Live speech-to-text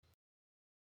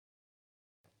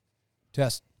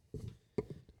Test.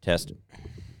 Test.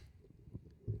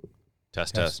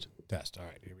 Test, test. Test. All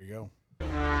right, here we go.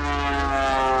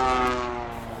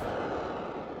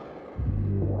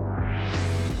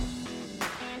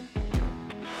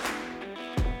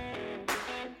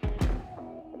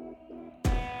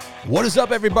 What is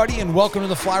up, everybody, and welcome to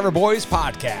the Flyoverboys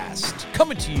podcast,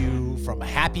 coming to you from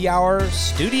Happy Hour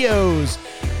Studios.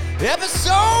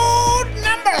 Episode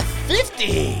number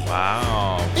 50.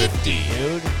 Wow. 50,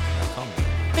 dude.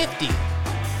 50.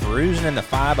 Cruising in the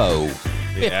 5-0. The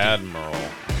 50. Admiral.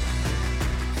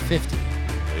 50.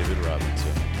 David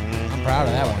Robinson. I'm proud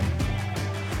of that one.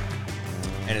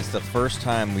 And it's the first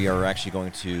time we are actually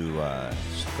going to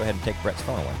just go ahead and take Brett's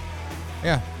phone away.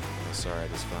 Yeah, Sorry, I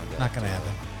just found out. not going to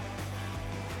happen.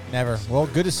 Never. Well,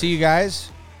 good to see you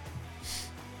guys.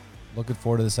 Looking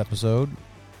forward to this episode.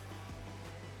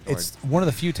 It's one of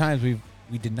the few times we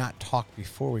did not talk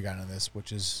before we got into this,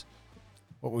 which is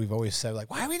what we've always said.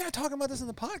 Like, why are we not talking about this in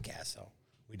the podcast? So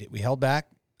we held back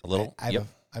A little. I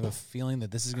have a feeling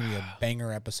that this is going to be a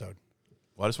banger episode.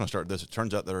 Well, I just want to start this. It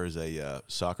turns out there is a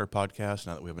soccer podcast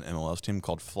now that we have an MLS team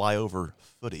called Flyover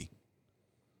Footy.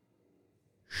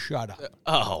 Shut up.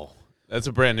 Oh, that's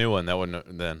a brand new one. That one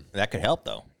then. That could help,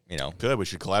 though. You know. Good. We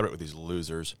should collaborate with these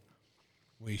losers.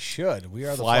 We should. We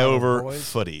are the Flyover Boys.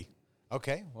 Footy.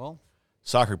 Okay, well.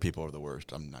 Soccer people are the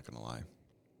worst. I'm not going to lie.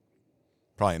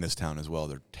 Probably in this town as well.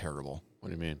 They're terrible. What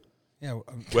do you mean? Yeah.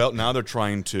 Well, now they're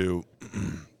trying to.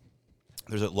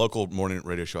 There's a local morning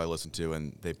radio show I listen to,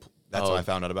 and that's how I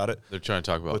found out about it. They're trying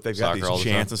to talk about But they've got soccer all these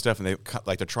the time. chants and stuff, and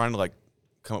they're trying to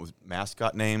come up with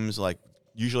mascot names. Like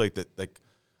usually, the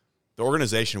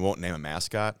organization won't name a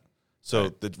mascot. So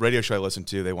Right. the radio show I listen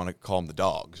to, they want to call them the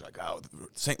Dogs. Like, oh,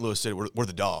 St. Louis City, we're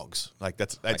the Dogs. Like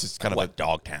that's just kind of like like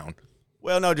Dogtown.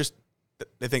 well, no, just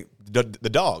they think the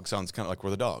dog sounds kind of like we're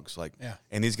the Dogs. Like, Yeah.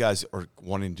 And these guys are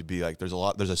wanting to be like. There's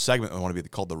a segment they want to be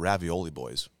called the Ravioli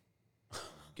Boys.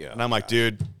 Yeah. And I'm like,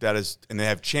 dude, that is, and they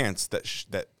have chants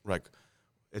that like,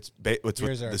 it's with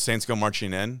the Saints go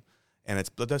marching in, and it's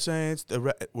but the Saints,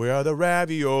 we are the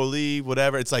ravioli,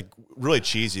 whatever. It's like really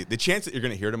cheesy. The chants that you're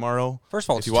going to hear tomorrow. First of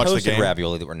all, if it's you watch the toasted game,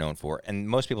 ravioli that we're known for, and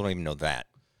most people don't even know that.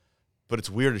 but it's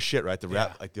weird as shit, right? They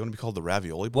want to be called the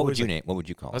Ravioli Boys. What would you name? What would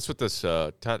you call it? That's what this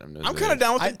Tottenham is. I'm kind of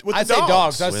down with the I'd say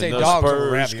dogs. dogs. I'd When say the dogs over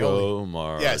Spurs ravioli. go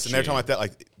marching. Yes, and they're talking about that.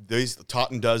 Like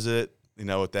Totten does it,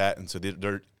 with that, and so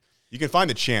they're. You can find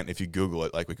the chant if you Google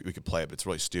it. Like we could play it, but it's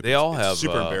really stupid. They all it's have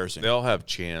super embarrassing. They all have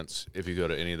chants. If you go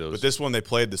to any of those, But this one they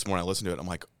played this morning. I listened to it. I'm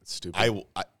like, it's stupid.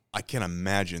 I can't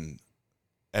imagine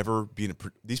ever being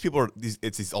these people are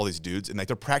all these dudes and like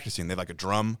they're practicing. They have like a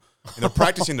drum and they're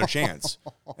practicing their chants,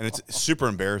 and it's super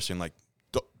embarrassing. Like,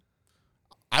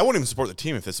 I won't even support the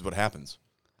team if this is what happens.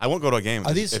 I won't go to a game.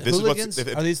 Are these if this hooligans? Is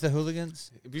Are these the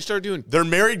hooligans? if you start doing they're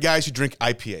married guys who drink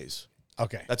IPAs.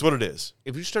 Okay. That's what it is.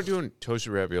 if you start doing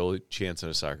toasted ravioli chants in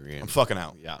a soccer game, I'm fucking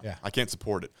out. Yeah. I can't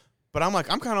support it. But I'm kind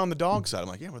of on the dog side. I'm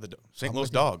like, yeah, we're the St. Louis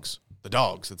Dogs. The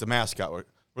Dogs. It's a mascot. We're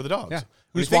the Dogs. Yeah. When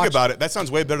you Who's think watching? about it, that sounds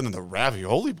way better than the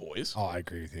Ravioli Boys. Oh, I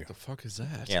agree with you. the fuck is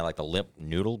that? Yeah, like the limp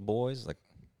noodle boys. Like.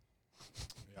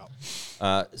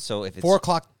 So if it's 4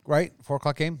 o'clock, right? 4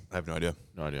 o'clock game? I have no idea.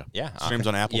 No idea. yeah, Streams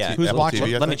on Apple Yeah, TV. Who's Apple watching?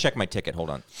 TV, I Let me think. check my ticket. Hold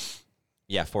on.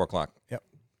 Yeah, 4 o'clock. Yep.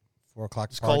 4 o'clock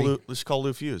Let's party. call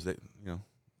Lou Fuse.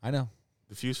 I know.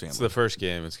 The Fuse family. It's the first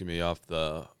game. It's gonna be off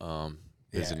the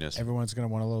busyness. Everyone's going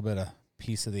to want a little bit of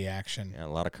piece of the action. Yeah, a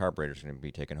lot of carburetors are going to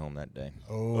be taken home that day.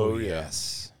 Oh, yeah.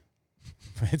 yes.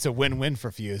 It's a win-win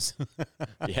for Fuse.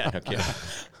 Yeah, no kidding.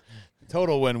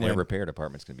 Total Their win-win. repair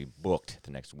department's going to be booked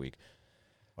the next week.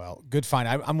 Well, good find.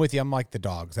 I'm with you. I'm like the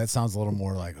Dogs. That sounds a little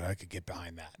more like I could get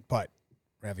behind that. But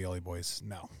Ravioli Boys,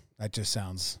 no. That just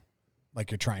sounds like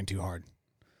you're trying too hard.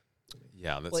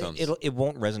 Yeah, that Well, sounds. it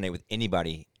won't resonate with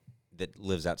anybody that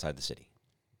lives outside the city.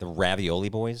 The Ravioli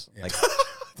Boys, like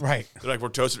Right. They're like, we're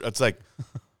toasted. It's like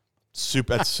soup.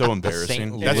 That's so embarrassing.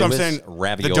 St. That's what I'm Louis saying.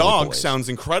 Ravioli The dog Boys. sounds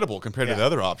incredible compared to the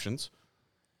other options.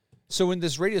 So in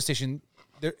this radio station,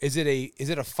 is it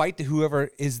a fight to whoever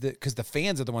is because the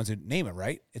fans are the ones who name it,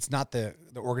 right? It's not the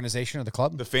organization or the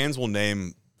club. The fans will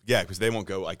name, because they won't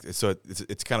go like so.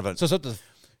 It's kind of a. So it's up to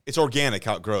It's organic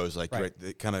how it grows. Like Right.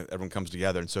 it kind of everyone comes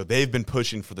together, and so they've been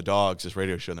pushing for the Dogs. This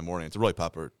radio show in the morning. It's a really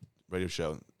popular radio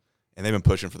show, and they've been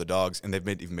pushing for the Dogs, and they've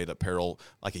even made apparel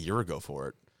like a year ago for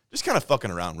it. Just kind of fucking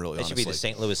around, really. they should honestly. be the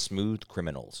St. Louis Smooth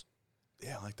Criminals.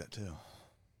 Yeah, I like that too.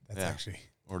 that's Yeah. actually.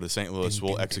 Or the St. Louis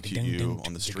will execute you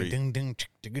on the street. I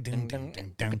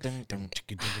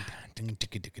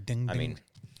mean,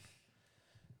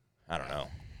 I don't know.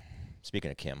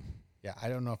 Speaking of Kim, Yeah, I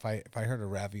don't know if I heard a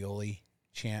ravioli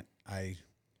chant, I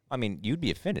mean, you'd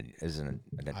be offended as an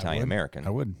Italian American. I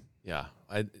would. Yeah,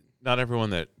 not everyone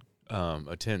that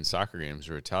attends soccer games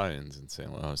are Italians in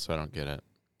St. Louis, so I don't get it.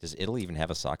 Does Italy even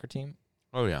have a soccer team?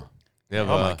 Oh yeah, they have.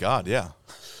 Oh my God, yeah.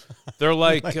 They're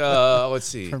like let's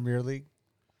see, Premier League.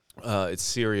 it's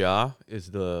Serie A is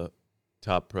the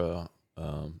top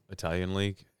Italian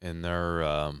league, and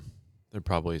they're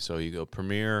probably so you go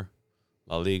Premier,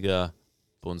 La Liga,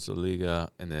 Bundesliga,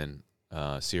 and then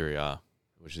Serie A,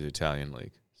 which is the Italian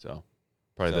league. So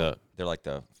probably they're like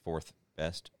the fourth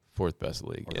best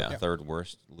league. Or Yeah, the third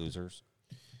worst losers.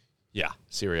 yeah,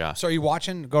 Serie A. So are you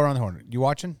watching? Go around the horn. You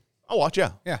watching? I'll watch,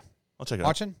 yeah. Yeah. I'll check it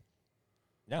Watching?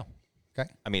 No, Okay.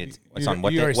 I mean it's You- on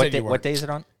what you day? already What said day? you What weren't. day is it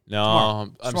on? No,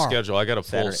 I'm Tomorrow. scheduled. I got a full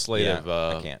Saturday. slate Yeah, of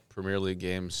I can't. Premier League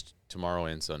games tomorrow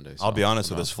and Sunday. So I'll be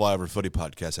honest with tomorrow. this Flyover Footy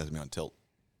podcast has me on tilt.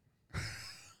 Do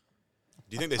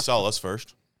you think they saw us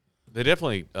first? They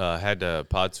definitely had to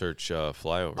pod search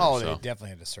flyover. Oh, so. they definitely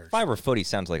had to search. Fiber footy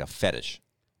sounds like a fetish.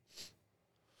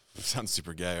 Sounds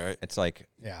super gay, right? It's like,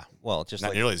 Yeah. well, just Not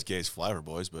like nearly as gay as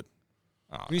Flyoverboys, but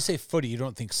When you say footy, you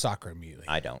don't think soccer immediately.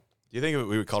 I don't. do you think if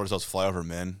we would call ourselves Flyover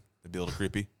Men, it'd be a little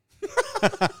creepy?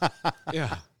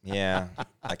 Yeah. Yeah,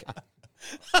 like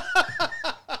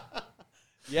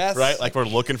Yes. Right? Like we're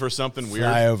looking for something weird.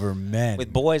 Flyover men.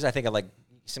 with boys, I think of like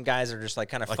some guys that are just like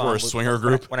kind of Like fun. we're a swinger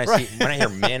group? When I hear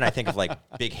men, I think of like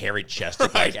big hairy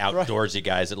chested, like outdoorsy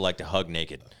guys that like to hug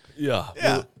naked. Yeah.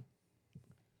 Yeah.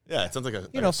 Yeah, it sounds like a, you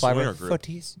like know, a swinger flyover group.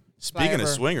 footies. Speaking of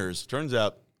Flyover. swingers, turns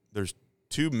out there's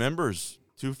two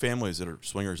families that are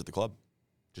swingers at the club.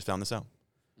 Just found this out.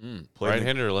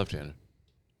 Right-handed or left-handed?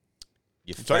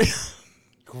 You Sorry.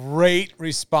 Great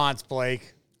response,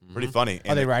 Blake. Pretty funny.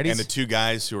 Are they righties? And the two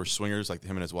guys who are swingers, like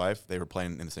him and his wife, they were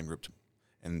playing in the same group,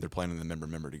 and they're playing in the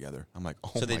member together. I'm like,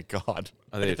 oh So my God.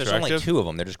 Are they If there's only attractive? two of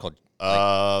them, they're just called.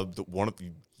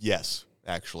 Yes,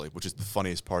 actually, which is the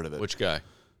funniest part of it. Which guy?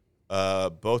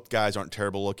 Both guys aren't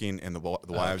terrible looking, and the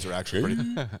wives are actually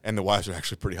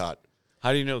pretty hot.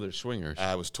 How do you know they're swingers?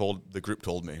 I was told, the group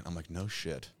told me. I'm like, no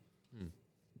shit.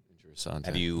 Interessante.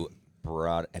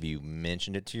 Have you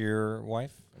mentioned it to your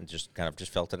wife and just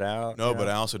felt it out? No, but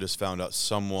I also just found out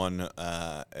someone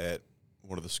at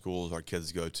one of the schools our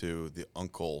kids go to, the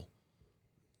uncle,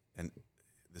 and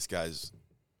this guy's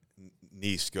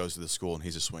niece goes to the school, and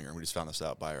he's a swinger. We just found this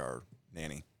out by our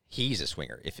nanny. He's a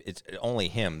swinger. If it's only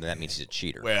him, then that means he's a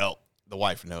cheater. Well, the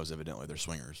wife knows, evidently, they're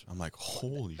swingers. I'm like,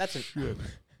 holy shit.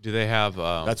 Do they have?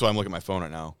 That's why I'm looking at my phone right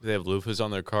now. Do they have loofahs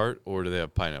on their cart, or do they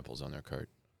have pineapples on their cart?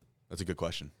 That's a good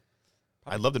question.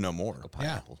 I'd love to know more. A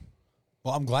pineapple.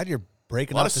 Well, I'm glad you're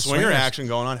breaking A lot up of the swinger swingers. action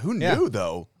going on. Who Yeah. knew,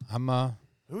 though? I'm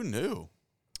Who knew?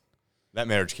 That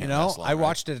marriage can't you know, last long, I right?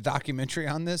 watched a documentary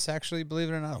on this, actually, believe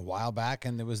it or not, a while back,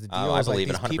 and there was the deal. Oh, I was like believe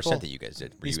it these 100% people- that you guys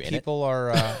did. Were These you in it? people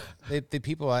are the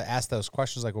people ask those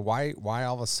questions like, well, why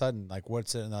all of a sudden, like,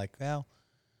 what's it? And they're like, well,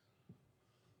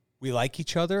 we like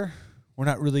each other. We're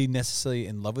not really necessarily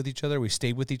in love with each other. We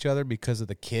stayed with each other because of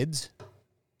the kids,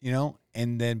 you know,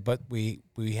 and then but we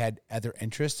had other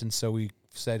interests, and so we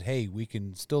said, hey, we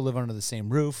can still live under the same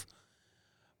roof,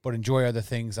 but enjoy other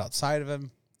things outside of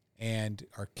them. And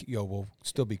we'll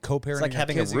still be co-parenting. It's like our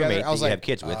having a kids together. roommate I was that you like, have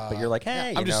kids with, but you're like,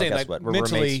 hey, I'm just saying, guess like, what? We're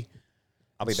mentally, roommates.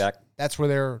 I'll be back. That's where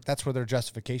their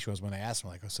justification was when they asked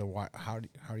me, like, so how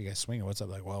are you guys swinging? What's up?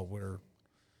 Like, well, we're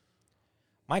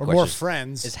My more question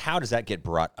friends. is how does that get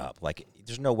brought up? Like,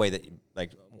 there's no way that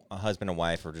like a husband and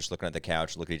wife are just looking at the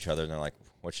couch, look at each other, and they're like,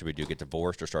 what should we do? Get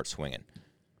divorced or start swinging?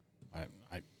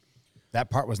 That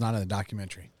part was not in the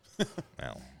documentary.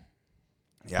 Well,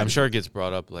 Yeah, I'm sure it gets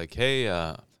brought up like, hey,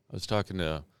 I was talking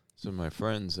to some of my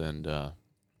friends, and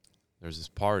there's this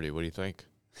party. What do you think?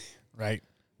 Right.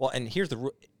 well, and here's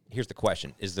the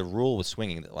question: is the rule with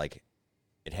swinging that like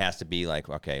it has to be like,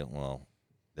 okay, well,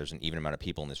 there's an even amount of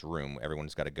people in this room.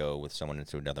 Everyone's got to go with someone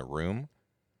into another room,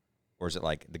 or is it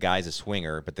like the guy's a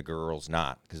swinger but the girl's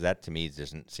not? Because that to me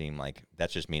doesn't seem like that.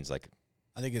 Just means like,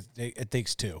 I think it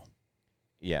takes two.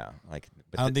 yeah, like.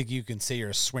 But I don't think you can say you're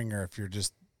a swinger if you're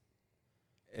just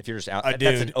if you're just out, a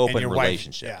that's dude an open and your wife-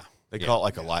 relationship. Yeah. They call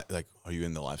it like are you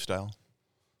in the lifestyle?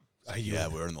 Yeah,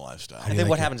 we're in the lifestyle. And then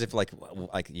what happens if like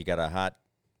you got a hot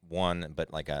one,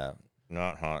 but like a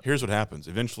not hot? Here's what happens.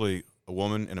 Eventually, a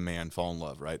woman and a man fall in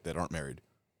love, right? That aren't married.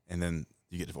 And then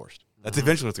you get divorced. That's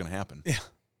eventually what's going to happen. Yeah.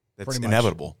 That's Pretty much.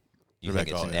 inevitable. You They're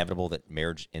think like, it's oh, yeah. inevitable that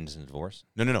marriage ends in divorce?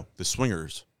 No. The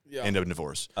swingers end up in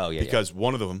divorce. Oh, yeah, Because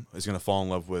one of them is going to fall in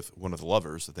love with one of the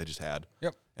lovers that they just had.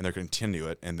 Yep. And they're going to continue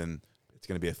it. And then it's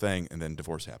going to be a thing. And then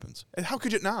divorce happens. And how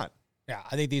could it not? Yeah,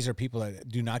 I think these are people that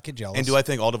do not get jealous. And do I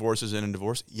think all divorces end in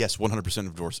divorce? Yes, 100%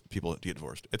 of divorce people get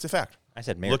divorced. It's a fact. I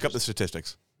said marriage. Look up the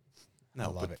statistics. No, I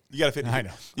love but it. You got a 50. I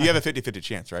know. You have a 50-50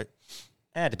 chance, right?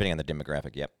 Depending on the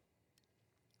demographic. Yep.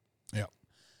 Yeah.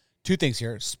 Two things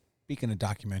here. Speaking of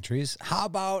documentaries, how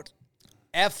about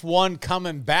F1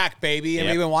 coming back, baby? Have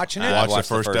Yep. you been watching it? I watched the watched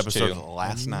the first first episode two.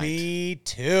 last night. Me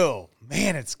too.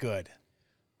 Man, it's good.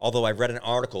 Although I read an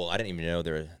article, I didn't even know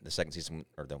the second season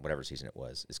or the whatever season it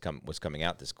was coming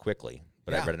out this quickly.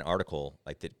 But Yeah. I read an article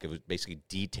like that basically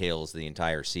details the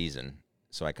entire season,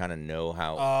 so I kind of know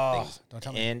how Oh, things don't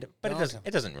tell me. end. But Don't tell me.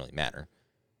 it doesn't really matter.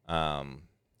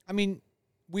 I mean,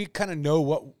 we kind of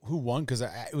know who won because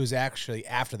it was actually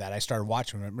after that I started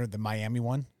watching. Remember the Miami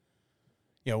one?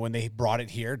 You know, when they brought it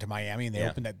here to Miami and they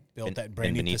opened that, built that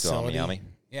brand new Benito, facility. Miami.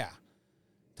 Yeah,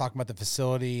 talking about the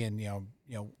facility and you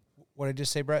know what did I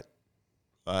just say, Brett?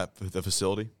 The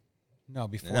facility. No,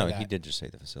 before No, that. he did just say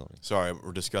the facility. Sorry,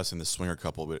 we're discussing this swinger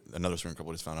couple, but another swinger couple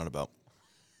we just found out about.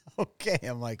 Okay,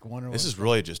 I'm like wondering. This is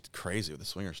really just crazy with the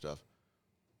swinger stuff.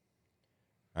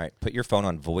 All right, put your phone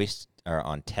on voice or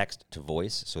on text to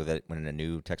voice, so that when a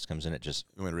new text comes in, it just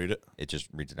You want me to read it?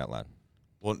 reads it out loud.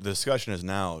 Well, the discussion is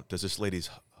now, does this lady's,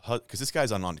 because this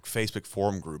guy's on Facebook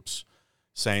forum groups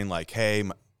saying like, hey,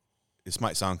 this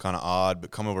might sound kind of odd,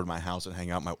 but come over to my house and hang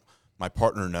out. My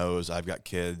partner knows I've got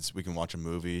kids. We can watch a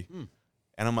movie.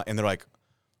 And they're like,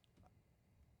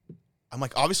 I'm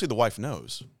like, obviously the wife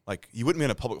knows. Like, you wouldn't be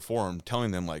in a public forum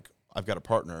telling them like, I've got a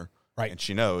partner, Right. and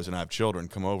she knows, and I have children.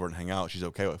 Come over and hang out. She's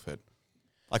okay with it.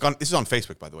 Like this is on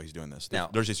Facebook, by the way. He's doing this. Now-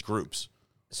 There's these groups.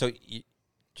 So you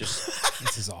just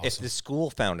This is awesome. if the school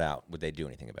found out, would they do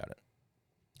anything about it?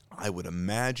 I would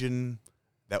imagine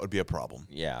that would be a problem.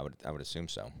 Yeah, I would assume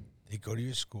so. They go to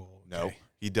your school. No, Okay.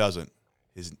 he doesn't.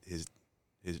 His niece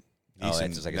Oh, and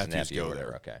it's just like his nephews nephew go or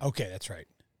whatever. there. Okay. Okay, that's right.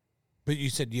 But you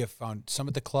said you have found some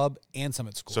at the club and some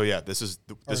at school. So yeah, this is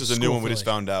Or a new school one we just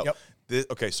found out. Yep.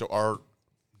 Okay, so our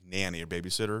nanny or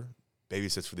babysitter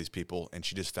babysits for these people, and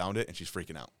she just found it, and she's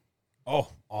freaking out. Oh,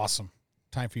 awesome.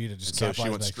 Time for you to And just so she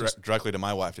went capitalize, like, directly to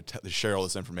my wife to share all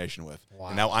this information with. Wow.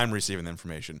 And now I'm receiving the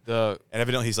information. The And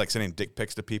evidently he's like sending dick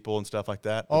pics to people and stuff like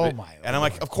that. Oh, my And I'm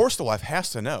like, of course the wife has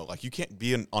to know. Like, you can't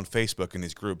be on Facebook in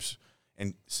these groups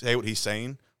and say what he's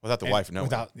saying without the wife knowing.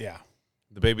 yeah.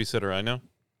 the babysitter I know.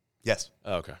 Yes.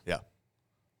 Oh, okay. Yeah. Isn't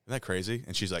that crazy?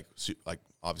 And she's like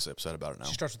obviously upset about it now.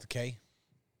 She starts with a K.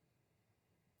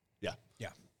 Yeah. Yeah.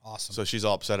 Awesome. So she's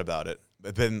all upset about it.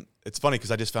 But then it's funny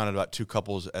because I just found out about two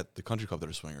couples at the country club that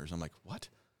are swingers. I'm like, what?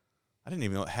 I didn't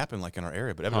even know it happened like in our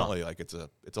area, but evidently like it's a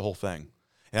whole thing.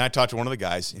 And I talked to one of the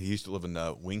guys. He used to live in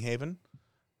Wing Haven,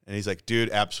 and he's like, dude,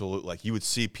 absolutely. Like you would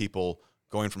see people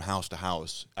going from house to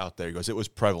house out there. He goes, it was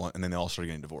prevalent, and then they all started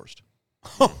getting divorced.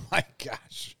 oh my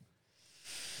gosh.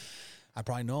 I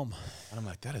probably know him. And I'm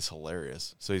like, that is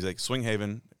hilarious. So he's like, Swing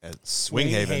Haven, Swing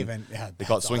Haven. Yeah, they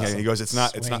call it that's Swing Haven. He awesome. goes, it's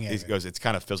not. Swing He Haven. goes, it's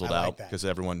kind of fizzled I like out that. because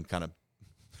everyone kind of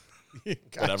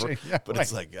Gotcha. whatever. Yeah, But right.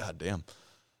 it's like, god damn,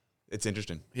 it's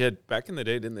interesting. Yeah, back in the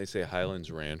day, didn't they say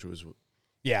Highlands Ranch was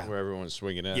Yeah. where everyone was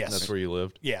swinging at? Yes. And that's where you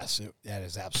lived. Yes, that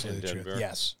is absolutely In true. Denver.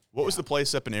 Yes. What was the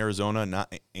place up in Arizona?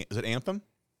 Not is it Anthem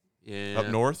Yeah. up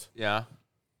north? Yeah.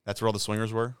 That's where all the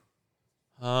swingers were.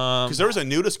 Because there was a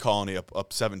nudist colony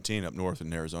up 17 up north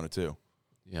in Arizona too,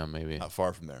 yeah, maybe. not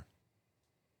far from there.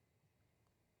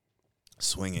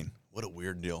 Swinging, what a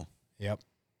weird deal. Yep.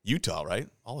 Utah, right?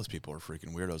 All those people are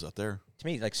freaking weirdos out there. To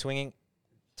me, like swinging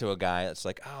to a guy, that's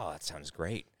like, oh, that sounds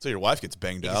great. So your wife gets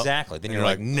banged out. Exactly. Then and you're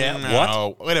like,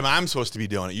 no, what? Wait a minute, I'm supposed to be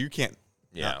doing it. You can't.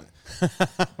 Yeah.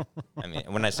 I mean,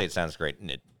 when I say it sounds great,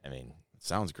 it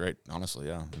Sounds great, honestly.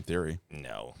 Yeah, in theory.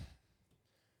 no.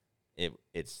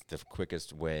 It's the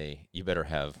quickest way. You better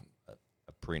have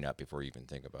a prenup before you even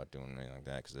think about doing anything like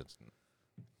that, because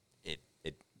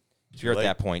if you're at late.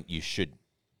 that point, you should.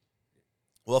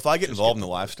 Well, if I get involved in the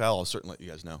lifestyle, I'll certainly let you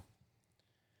guys know.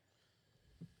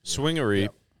 Swingery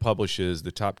publishes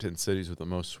the top 10 cities with the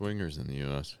most swingers in the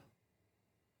U.S.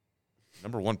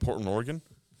 Number 1, Portland, Oregon.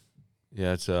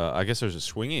 Yeah, it's I guess there's a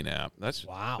swinging app. That's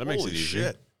Wow. That makes Holy it easy.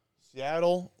 shit.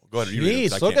 Seattle. Go ahead. You read it,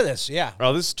 'cause I Jeez, look can't- at this. Yeah.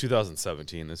 Oh, this is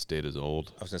 2017. This data's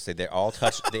old. I was gonna say they all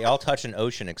touch an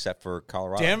ocean except for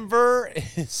Colorado. Denver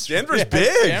is Denver's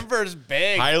big. Denver's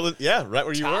big. Highland. Yeah, right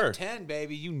where you Top were. 10,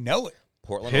 baby. You know it.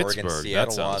 Portland, Pittsburgh, Oregon, that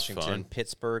Seattle, sounds Washington, fun.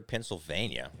 Pittsburgh,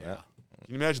 Pennsylvania. Yeah. Can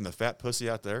you imagine the fat pussy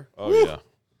out there? Oh, yeah.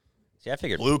 See, I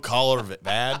figured Blue collar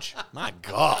badge. My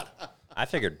God.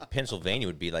 Pennsylvania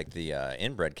would be like the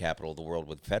inbred capital of the world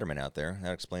with Fetterman out there.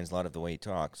 That explains a lot of the way he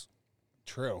talks.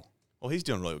 True. Well, he's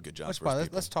doing a really good job. Let's, for his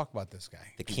people. let's talk about this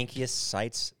guy. The kinkiest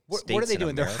sites. What states are they in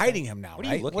doing? They're America. hiding him now, What are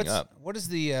right? you looking up? What is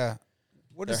the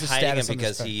what They're is the hiding him status on this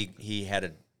because thing? he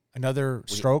had Another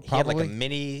stroke, he had probably? like a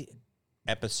mini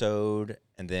episode,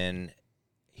 and then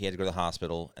he had to go to the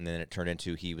hospital, and then it turned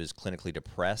into he was clinically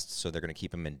depressed, so they're going to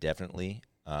keep him indefinitely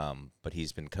but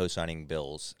he's been co-signing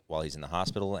bills while he's in the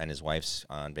hospital, and his wife's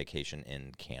on vacation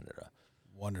in Canada.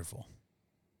 Wonderful.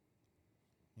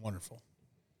 Wonderful.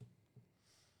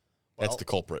 That's the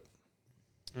culprit.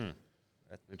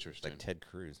 That's Interesting. like Ted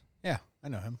Cruz. Yeah, I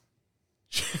know him.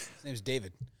 His name's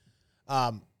David.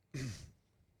 Do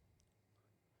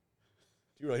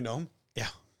you really know him? Yeah.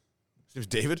 His name's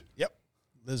David? Yep.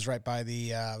 Lives right by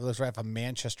the on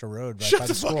Manchester Road, right Shut by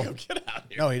the the fuck school. up. Get out of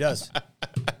here. No, he does.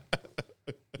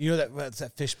 You know that's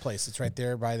that fish place. It's right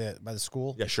there by the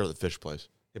school. Yeah, sure, the fish place.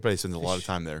 He probably spends a lot of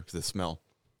time there because of the smell.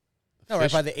 No,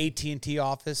 right by the AT&T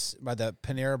office, by the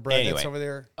Panera Bread that's Anyway. over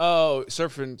there. Oh,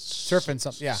 surfing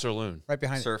Something, yeah. Saloon. Right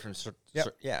behind Surf and sir, Yep.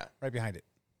 sir- yeah, right behind it.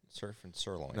 surf and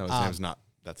sirloin. No, his name's not.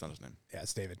 That's not his name. Yeah,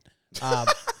 it's David.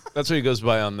 That's what he goes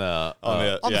by on the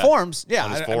On the forums. Yeah,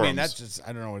 On his I mean, forums. that's just,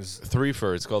 I don't know what his... three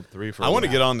for. It's called three for. I want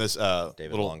to get on this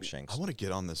David little. Longshanks. I want to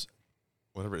get on this,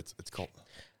 whatever it's called.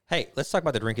 Hey, let's talk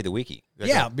about the drink of the weeky.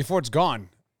 Yeah, before it's gone.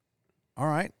 All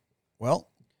right. Well,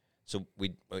 So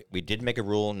we did make a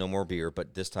rule, no more beer,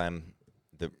 but this time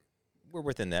we're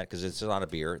within that because it's a lot of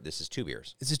beer. This is 2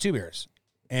 beers. this is 2 beers.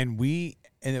 And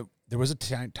there was a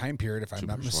time period, if I'm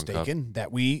not beers, 1 cup. mistaken,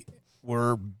 that we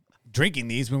were drinking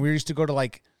these when we used to go to,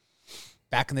 like,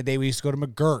 back in the day, we used to go to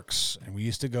McGurk's, and we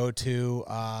used to go to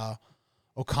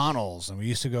O'Connell's, and we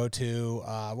used to go to,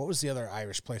 what was the other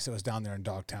Irish place that was down there in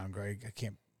Dogtown, Greg? I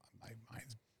can't, my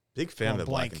mind's... Big fan of the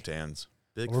black blank. and tans.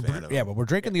 Big We're, fan of yeah, them. but we're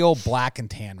drinking the old black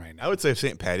and tan right now. I would say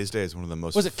St. Patty's Day is one of the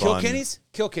most Was it fun. Kilkenny's?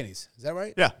 Kilkenny's. Is that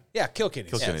right? Yeah. Yeah,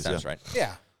 Kilkenny's. Kilkenny's. Yeah, sounds yeah. right.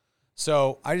 Yeah.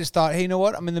 So I just thought, hey, you know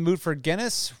what? I'm in the mood for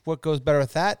Guinness. What goes better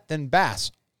with that than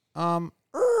Bass?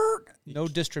 No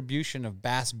distribution of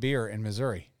Bass beer in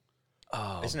Missouri.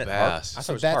 Oh, Isn't it Bass. Harp? I So thought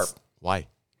it was that's- Harp. Why?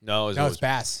 No, it No, was it's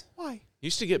Bass. Why?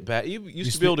 used to get you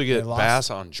used to to be able to be- get they lost- Bass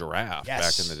on Giraffe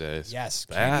Yes. back in the days. Yes.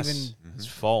 Bass Can't even, it's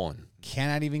fallen.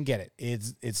 cannot even get it.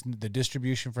 It's the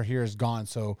distribution for here is gone.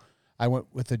 So I went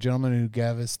with the gentleman who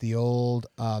gave us the old.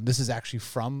 This is actually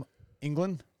from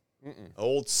England.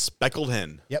 Old speckled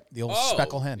hen. Yep, the old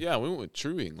speckled hen. Yeah, we went with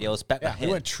True England. Yeah, it was speckled Yeah,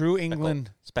 we went true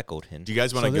England. Speckled hen. Do you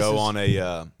guys want So to this go is- on a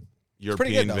pretty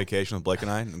European good, though. vacation with Blake and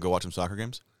I and go watch some soccer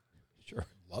games? Sure.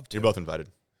 Love to. You're both invited.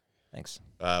 Thanks.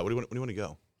 What do you want to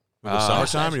go? Want to go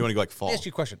summertime or do you want to go like fall? Let me ask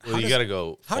you a question. Well, you got to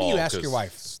go. how do you fall, ask your 'cause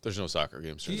wife? There's no soccer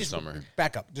games You during the just summer.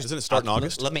 back up. Just Doesn't it start in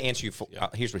August? Let me answer you.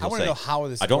 Here's what I he'll wanna say. know how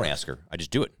this I don't works. ask her. I just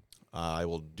do it. I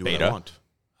will do what Beta. I want.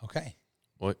 okay.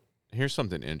 What? Here's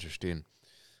something interesting.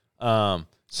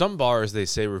 Some bars, they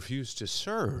say, refuse to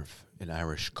serve an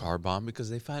Irish car bomb because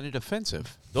they find it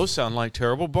offensive. Those sound like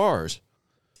terrible bars.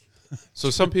 So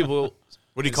some people...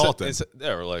 What do you call it then?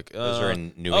 They're like... Those are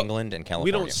in New England and We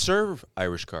California. don't serve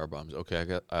Irish car bombs.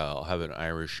 Okay, I'll have an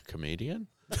Irish comedian.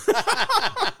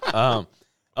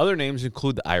 Other names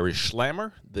include the Irish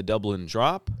Slammer, the Dublin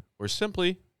Drop, or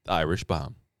simply the Irish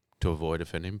Bomb to avoid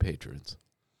offending patrons.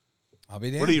 I'll be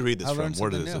there. Where do you read this I'll from? learn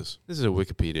Where something is new. this? This is a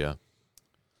Wikipedia.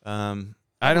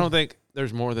 I don't think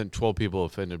there's more than 12 people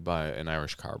offended by an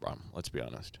Irish car bomb. Let's be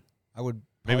honest. I would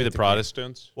Maybe probably the agree.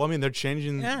 Protestants. Well, I mean, they're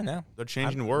changing. Yeah, no. They're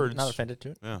changing I'm words. Not offended to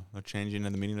it. Yeah, they're changing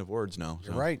the meaning of words now.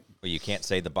 You're so. right. Well, you can't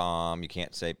say the bomb. You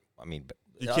can't say. I mean,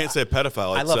 You can't say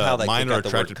pedophile. I It's, love how they minor took out the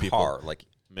attracted word people. car. Like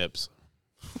MIPS.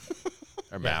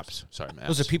 Or MAPS. Sorry, MAPS.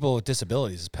 Those are people with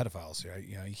disabilities as pedophiles. Right?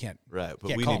 You know, you can't. Right, but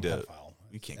can't we call need them to. pedophile.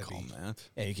 You can't That'd call be- them that.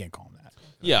 Yeah, you can't call them that.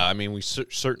 Yeah, I mean, we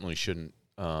certainly shouldn't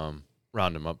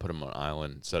round them up, put them on an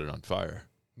island, set it on fire.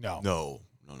 No. No.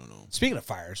 Speaking of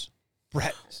fires,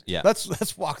 Brett. Yeah.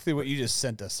 Let's walk through what you just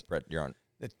sent us. Brett, you're on.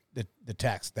 The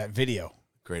text, that video,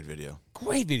 Great video.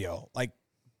 great video. Like,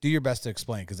 do your best to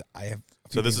explain because I have. a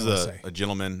few So this things is I wanna say. a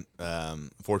gentleman.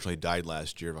 Unfortunately, died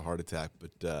last year of a heart attack.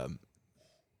 But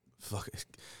fuck,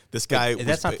 this guy.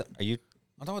 That's not. Are you?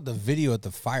 I'm talking about the video at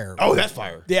the fire. Oh, that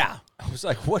fire. yeah. I was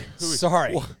like, what?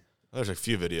 Sorry. There's a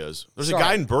few videos. There's Sorry. a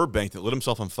guy in Burbank that lit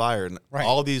himself on fire, and Right.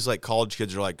 all these like college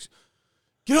kids are like,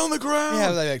 "Get on the ground!" Yeah,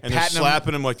 like and they're patting him.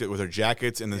 slapping him like with their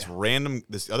jackets. And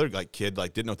this other like kid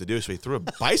like didn't know what to do, so he threw a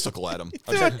bicycle at him.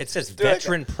 It says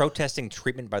veteran protesting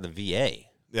treatment by the VA.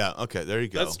 Yeah. Okay. There you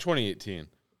go. That's 2018.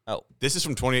 Oh This is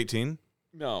from 2018.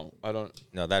 No, I don't.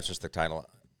 no, that's just the title.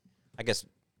 I guess.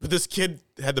 But this kid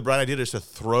had the bright idea just to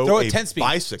throw Throw a a 10-speed.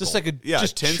 bicycle. Just like a,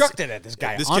 just 10 chucked it at this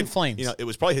guy This on kid, flames. You know, it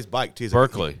was probably his bike too. He's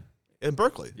like, Berkeley. in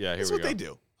Berkeley. Yeah, here that's we what go. they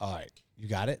do. All right. You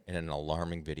got it? In an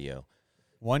alarming video.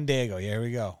 One day ago. Yeah, here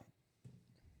we go.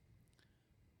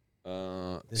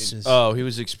 This is. He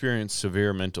was experiencing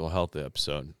severe mental health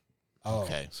episode. Oh,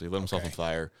 Okay, so he lit himself on okay.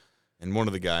 fire, and one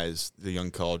of the guys, the young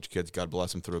college kids, God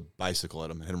bless him, threw a bicycle at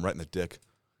him, hit him right in the dick.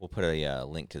 We'll put a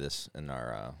link to this in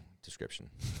our description.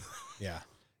 Yeah.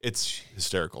 It's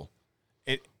hysterical.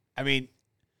 I mean,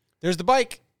 There's the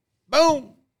bike.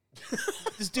 Boom.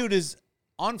 This dude is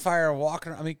on fire,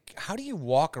 walking. I mean, how do you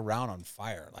walk around on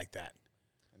fire like that?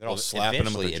 They're all slapping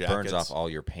them with Eventually, their it burns jackets. off all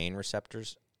your pain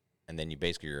receptors, and then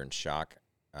you're in shock.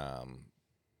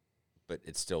 But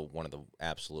it's still one of the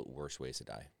absolute worst ways to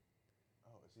die.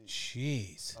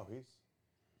 Jeez.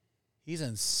 He's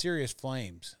in serious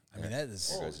flames. I mean, that is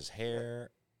There goes his hair.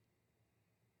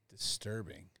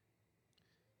 disturbing.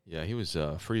 Yeah, he was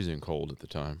freezing cold at the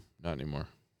time. Not anymore.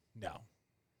 No.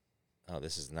 Oh,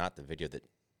 this is not the video that.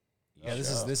 Yeah,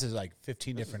 this is like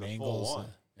 15 different angles.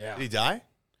 Yeah. Did he die?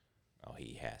 Oh,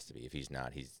 he has to be. If he's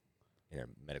not, he's in a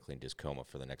medically induced coma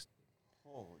for the next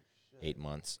 8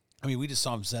 months. I mean, we just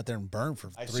saw him sit there and burn for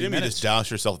 3 I assume you minutes. just doused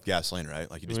yourself with gasoline, right?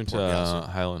 Like you He just went poured to gasoline.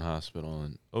 Highland Hospital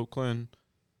in Oakland.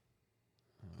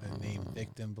 The named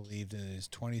victim believed in his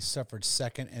 20s suffered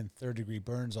second and third degree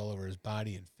burns all over his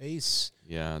body and face.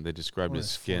 Yeah, they described One of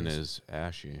his his skin photos. as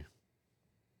ashy.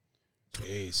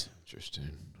 Jeez. Interesting.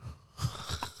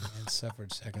 And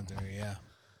suffered second degree, yeah.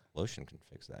 Lotion can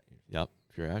fix that. Yep,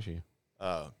 if you're ashy.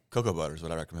 Cocoa butter is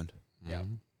what I recommend. Yeah.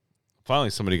 Mhm.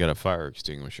 Finally, somebody got a fire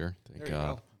extinguisher. Thank There you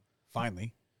God. go.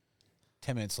 Finally.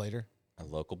 10 minutes later. A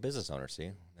local business owner,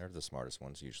 see? They're the smartest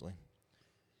ones usually.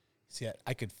 See,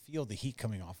 I could feel the heat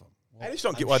coming off him. Well, I just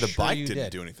don't get I'm why the sure bike you didn't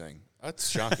did. do anything. That's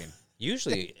shocking.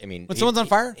 Usually, I mean, When someone's on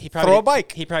fire, he throw probably a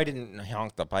bike. He probably didn't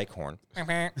honk the bike horn.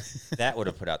 That would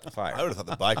have put out the fire. I would have thought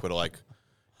the bike would have like.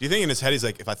 Do you think in his head he's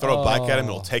like, if I throw a bike at him,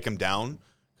 it'll take him down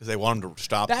because they want him to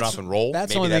stop, That's- drop, and roll? that's-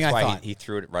 Maybe the only thing that's I why thought. he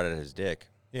threw it right at his dick.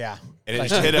 Yeah. and it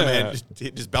just hit him and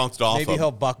it just bounced off Maybe him.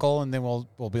 he'll buckle and then we'll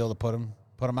be able to put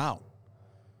him out.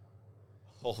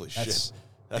 Holy That's- shit.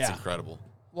 That's yeah. incredible.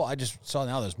 Well, I just saw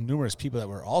now there's numerous people that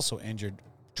were also injured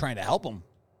trying to help him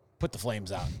put the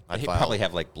flames out. They probably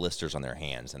have like blisters on their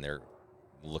hands and they're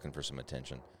looking for some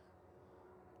attention.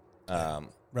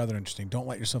 Rather interesting. Don't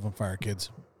light yourself on fire, kids.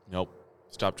 Nope.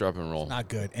 Stop, drop, and roll. Not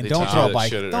good. And They don't teach throw you a that bike.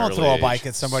 shit at an Don't early throw a age. bike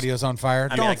at somebody who's on fire.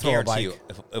 I Don't mean, I throw a guarantee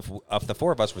bike. you, if the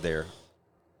four of us were there,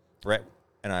 Brett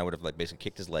and I would have like basically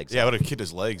kicked his legs. Yeah, I out, would have kicked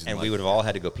his legs. and like, we would have all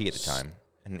had to go pee at the time.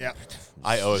 And Yeah.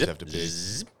 I always zip, have to pee.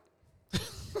 zip.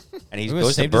 And he It would've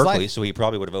goes to saved his Berkeley, life. so he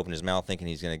probably would have opened his mouth thinking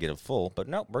he's going to get a full. But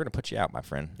no, we're going to put you out, my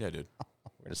friend. Yeah, dude.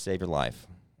 We're going to save your life.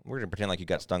 We're going to pretend like you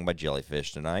got stung by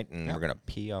jellyfish tonight, and we're going to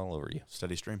pee all over you.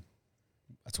 Steady stream.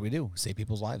 That's what we do. Save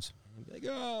people's lives. Like,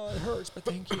 oh, it hurts, but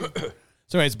thank you.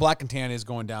 So anyways, Black and Tan is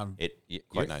going down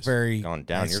Quite nice. very Gone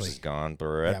down. Yours nicely. is gone.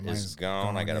 Brett Yeah, mine's is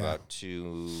gone. I gone, got yeah. about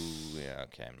 2. Yeah,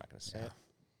 okay. I'm not going to say it.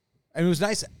 And it was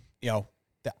nice, the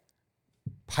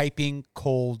piping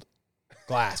cold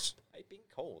glass. Piping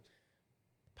cold.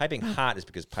 Piping hot is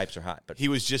because pipes are hot. But He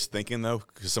was just thinking, though,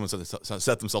 because someone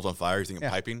set themselves on fire. He's thinking Yeah.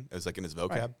 piping. It was like in his vocab.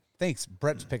 Right. Thanks.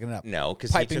 Brett's picking it up. no,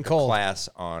 because he Piping took cold. a class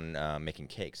on making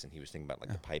cakes, and he was thinking about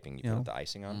like the piping you put the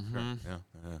icing on.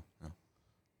 Yeah.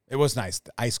 It was nice.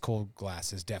 The ice cold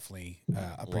glass is definitely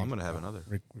a Well, I'm going to have another.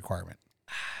 requirement.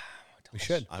 We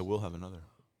should. I will have another.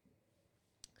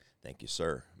 Thank you,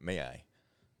 sir. May I?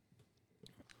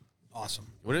 Awesome.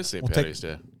 When is St. We'll Patty's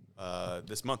Day?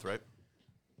 This month, right?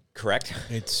 Correct.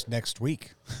 It's next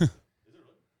week.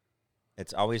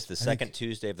 It's always the second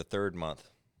Tuesday of the third month.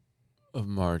 Of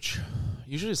March.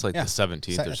 Usually it's like Yeah. the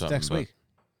 17th or It's something. next but week.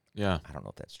 Yeah. I don't know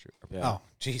if that's true. Yeah. Oh,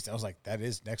 jeez. I was like, that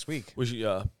is next week. We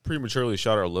prematurely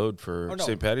shot our load for Oh, no.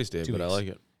 St. Patty's Day, 2 but I weeks. like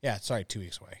it. Yeah, sorry, 2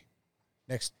 weeks away.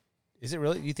 Next. Is it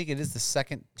really? You think it is the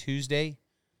second Tuesday?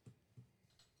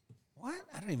 What?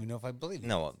 I don't even know if I believe you.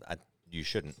 No, you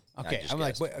shouldn't. I Okay. just I'm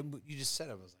like, guessed. wait, you just said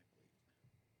it. I was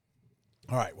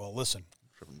like, all right, well, listen.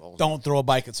 Tripping balls. Don't throw a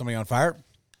bike at somebody on fire.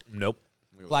 Nope.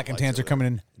 Black and Tans are coming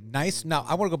in nice. Now,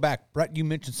 I want to go back. Brett, you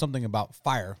mentioned something about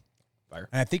fire. Fire.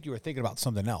 And I think you were thinking about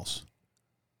something else.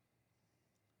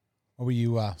 What were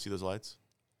you? See those lights?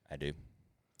 I do.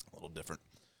 A little different.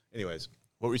 Anyways,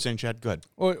 what were you saying, Chad? Go ahead.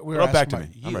 We Throw it back to me.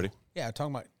 I'm you. ready. Yeah,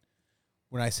 talking about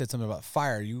when I said something about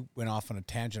fire, you went off on a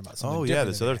tangent about something. Oh, yeah, different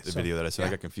this than other that. video that I said. I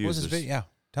got What confused. was this There's- video? Yeah,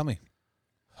 tell me.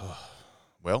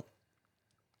 Well,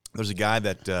 there's a guy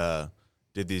that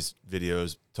did these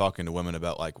videos talking to women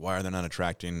about like why are they not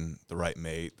attracting the right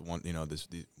mate, the one these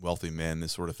wealthy men,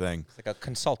 this sort of thing. It's like a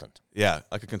consultant. Yeah,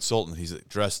 like a consultant. He's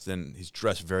dressed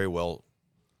very well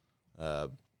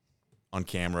on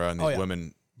camera, and these yeah.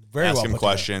 women Very ask well him put together.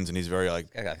 questions, and he's very like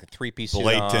I got like a 3-piece suit on,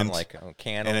 blatant, like a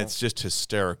candle. and it's just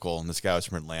hysterical. And this guy was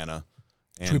from Atlanta.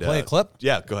 And, Should we play a clip?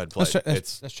 Yeah, go ahead, play.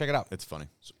 Let's check it out. It's funny.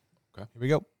 Here we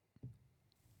go.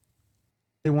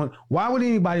 Why would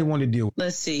anybody want to deal?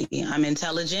 Let's see. I'm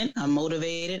intelligent. I'm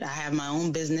motivated. I have my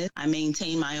own business. I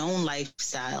maintain my own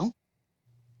lifestyle.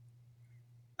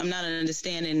 I'm not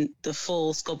understanding the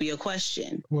full scope of your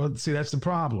question. Well, see, that's the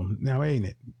problem now, ain't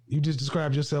it? You just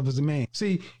described yourself as a man.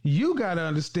 See, you got to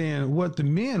understand what the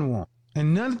men want.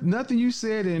 And nothing you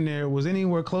said in there was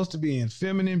anywhere close to being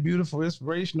feminine, beautiful,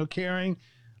 inspirational, caring,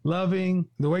 loving.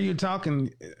 The way you're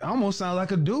talking almost sounds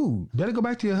like a dude. Better go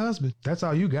back to your husband. That's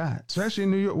all you got. Especially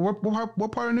in New York.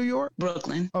 What part of New York?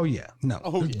 Brooklyn. Oh, yeah. No,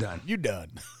 it's done. You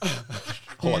done.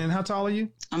 And how tall are you?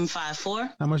 I'm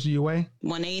 5'4", How much do you weigh?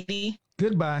 180.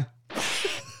 Goodbye.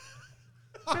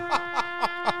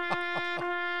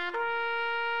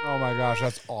 Oh my gosh,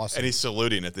 that's awesome. And he's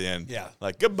saluting at the end. Yeah.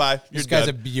 Like, goodbye. This You're guy's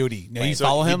a done. beauty. Now you So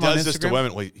follow him he on does this to Instagram?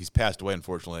 women. Well, he's passed away,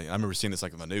 unfortunately. I remember seeing this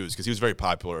like on the news because he was very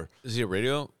popular. Is he a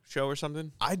radio show or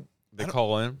something? They don't-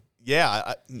 call in.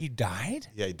 Yeah. He died?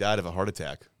 Yeah, he died of a heart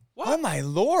attack Oh my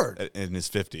Lord. in his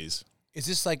 50s. Is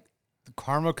this like the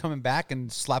karma coming back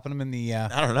and slapping him in the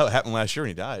I don't know. It happened last year and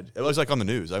he died. It was like on the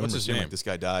news. I remember his seeing name? like this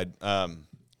guy died. I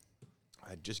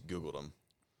just Googled him.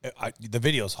 the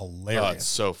video's Oh, it's hilarious.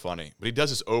 so funny. But he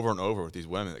does this over and over with these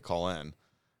women that call in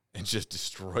and just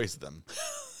destroys them.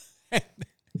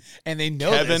 And they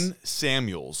know Kevin this.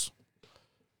 Samuels,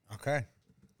 Okay.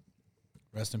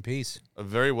 Rest in peace. a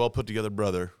very well put together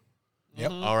brother.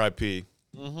 Yep. R.I.P.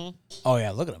 Oh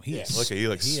yeah, look at him. He Look, he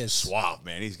is suave,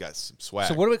 man. He's got some swag.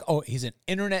 So what do we? Oh, he's an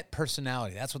internet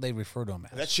personality. That's what they refer to him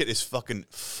as. That shit is fucking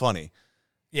funny.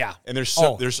 Yeah. And there's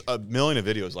Oh. there's a million of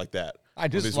videos like that. I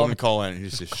just where these love women it. call in and he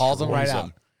just Calls them right destroys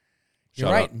out. You're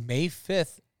Shout right. out. May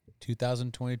 5th,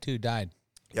 2022, died.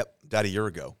 Yep, died a year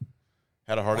ago.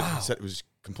 Had a heart attack. He said he was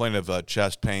complaining of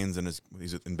chest pains and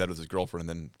he's in bed with his girlfriend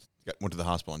and then went to the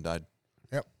hospital and died.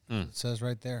 Yep. It says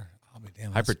right there. I'll be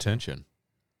damn. that's- Hypertension.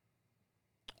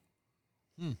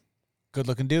 Good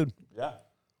looking dude. Yeah.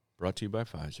 Brought to you by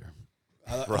Pfizer.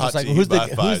 I Brought was like, to you who's the by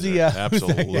who's the Pfizer. who's the- yeah,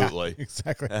 Absolutely.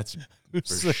 exactly. That's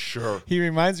Who's for the- sure. He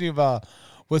reminds me of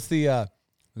what's the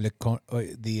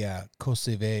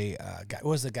Kosovo guy? What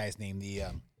was the guy's name? The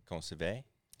Conserve?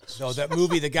 no, that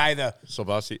movie. The guy, the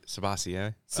Sebastian.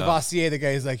 Sebastier. The guy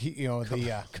is like the what was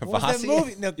that Cavassier?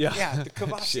 movie? No, Yeah. yeah, the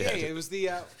Cavassier. It was the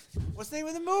what's the name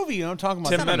of the movie? You know what I'm talking about?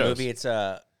 Tim It's not a Meadows. movie.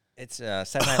 It's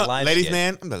Saturday Night Live. Ladies skit.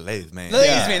 man, I'm the ladies man. Ladies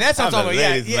Yeah. man. That's what I'm I'm talking the about. Yeah,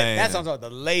 ladies yeah. man. That's what I'm talking about.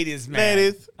 The ladies man.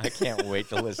 Ladies. I can't wait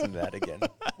to listen to that again.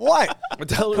 What?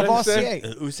 Cavassier.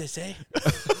 Cavassier. Usese?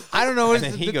 I don't know. And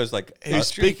then he goes like, He's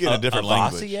speaking a different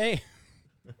language. Cavassier?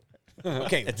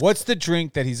 Okay, what's the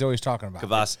drink that he's always talking about?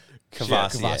 Cavassier.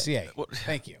 Cavassier.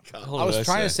 Thank you. I was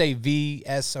trying to say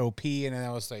VSOP, and then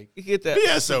I was like, You get that?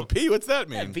 VSOP, what's that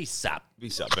mean? VSOP.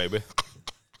 What's up, baby?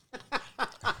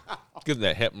 Give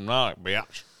that hypnotic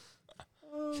bitch.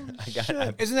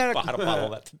 I isn't that bought a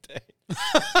bottle of that today.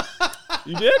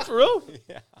 You did for real?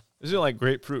 Yeah. Is it like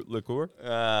grapefruit liqueur?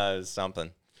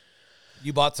 Something.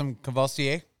 you bought some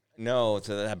Cavassier? No, it's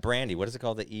that brandy. What is it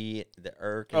called? The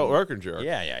Urk. Oh, Erkinger.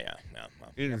 Yeah. No.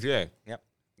 EJ. Yep.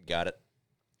 Got it.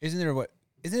 Isn't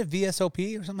it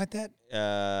VSOP or something like that?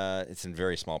 It's in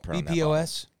very small print. on that bottle.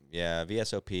 VPOS? Yeah,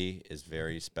 VSOP is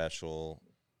very special.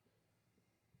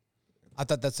 I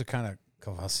thought that's the kind of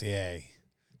Cavassier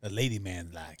the lady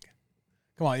man like.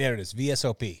 Come on, there it is.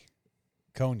 VSOP.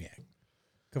 Cognac.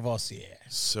 Cavassier.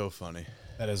 So funny.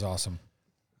 That is awesome.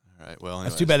 All right, well,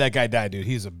 That's too bad that guy died, dude.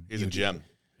 He's a He's a gem.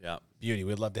 Yeah. beauty.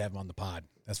 We'd love to have him on the pod.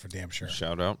 That's for damn sure.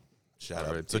 Shout out. Shout out.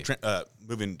 R.I.P. So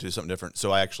moving to something different.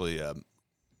 So I actually,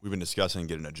 we've been discussing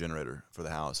getting a generator for the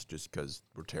house just because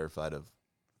we're terrified of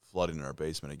flooding in our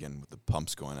basement again with the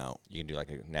pumps going out. You can do like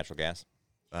a natural gas.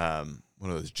 One of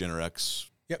those Generex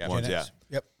Yep. ones, Gen yeah. X.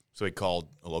 Yep. So he called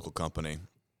a local company.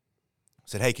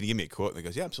 Said, "Hey, can you give me a quote?" And he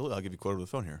goes, "Yeah, absolutely. I'll give you a quote over the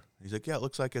phone here." He's like, "Yeah, it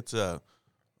looks like it's yada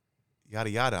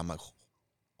yada." I'm like,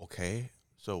 "Okay."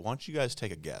 So why don't you guys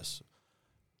take a guess?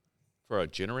 For a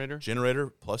generator? Generator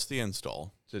plus the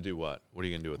install, To do what? What are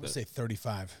you going to do with Let's it? say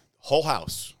 35. whole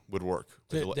house would work.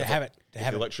 To If have it. To if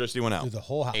have the it. electricity went out. Do the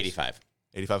whole house. 85.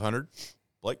 8,500.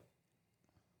 Blake,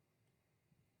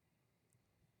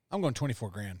 I'm going 24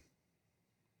 grand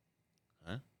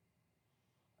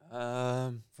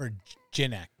for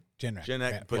Gen X. Gen X,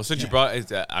 Yeah. but Well, since you brought, is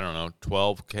that, I don't know,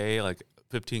 12K, like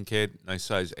 15K, nice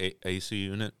size AC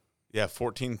unit. yeah,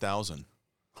 14,000.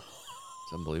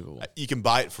 It's unbelievable. You can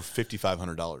buy it for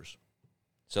 $5,500.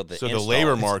 So the So the install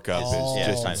labor is- markup Oh. is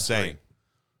just times insane.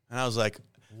 And I was like,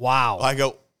 Wow. I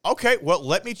go, okay, well,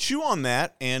 let me chew on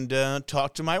that and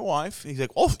talk to my wife. He's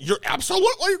like, oh, you're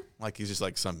absolutely. Like, he's just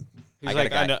like some. He's I got like,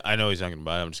 a guy. I know he's not going to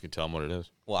buy it. I'm just going to tell him what it is.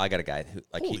 Well, I got a guy who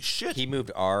like Holy shit. he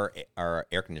moved our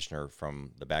air conditioner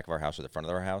from the back of our house to the front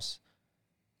of our house,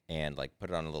 and like put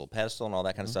it on a little pedestal and all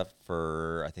that kind of stuff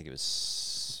for I think it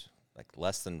was like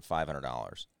less than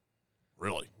 $500.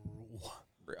 Really?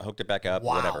 Hooked it back up,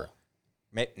 Wow. whatever.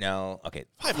 No, okay.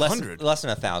 500? Less than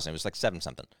 1,000. It was like 7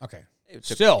 something. Okay. It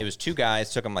was 2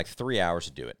 guys. Took them like 3 hours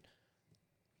to do it.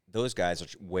 Those guys are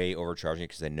way overcharging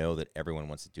because they know that everyone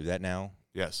wants to do that now.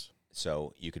 Yes.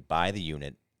 So you could buy the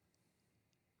unit.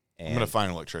 And I'm going to find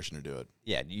an electrician to do it.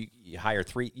 Yeah, you hire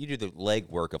 3. You do the leg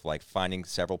work of like finding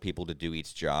several people to do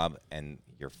each job, and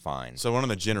you're fine. So one of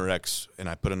the Generac X, and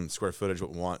I put in square footage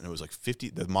what we want, and it was like 50.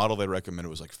 The model they recommended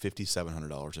was like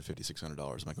 $5,700 or $5,600.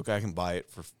 I'm like, okay, I can buy it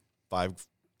for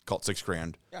call it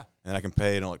 $6,000. Yeah. And I can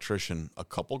pay an electrician a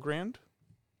couple grand.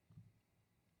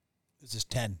 This is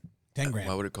 10 grand.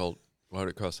 Why would it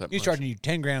cost that He's much? charging you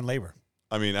 10 grand labor.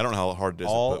 I mean, I don't know how hard it is.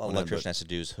 All to put an one in, electrician but has to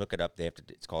do is hook it up.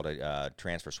 It's called a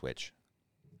transfer switch,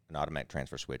 an automatic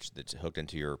transfer switch that's hooked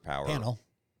into your power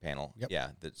panel. Yep. Yeah.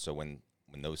 So when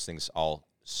those things all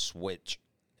switch,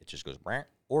 it just goes.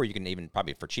 Or you can even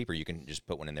probably for cheaper, you can just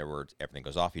put one in there where everything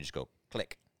goes off. You just go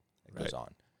click, it goes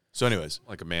on. So, anyways,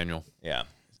 Like a manual. Yeah.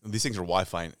 these things are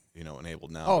Wi-Fi,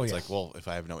 enabled now. Oh, it's yeah. like, well, if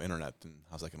I have no internet, then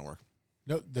how's that going to work?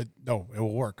 No, it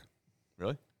will work.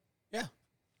 Really? Yeah.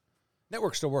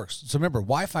 Network still works. So remember,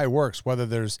 Wi-Fi works whether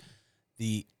there's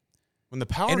When the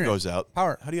power Internet. goes out,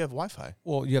 Power. how do you have Wi-Fi?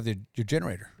 well, you have your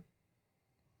generator.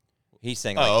 He's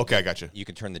saying, Oh, okay, I got you. You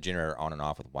can turn the generator on and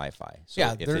off with Wi-Fi. So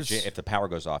Yeah, if the power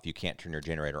goes off, you can't turn your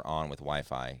generator on with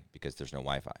Wi-Fi because there's no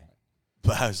Wi-Fi.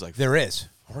 But I was like, There is.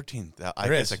 14,000. I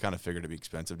There guess is. I kind of figured it'd be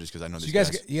expensive just because I know So these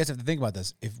you guys have to think about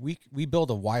this. If we build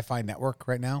a Wi-Fi network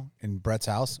right now in Brett's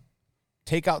house,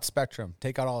 take out Spectrum,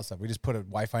 take out all this stuff. We just put a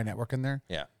Wi-Fi network in there.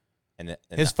 Yeah. And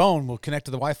His phone will connect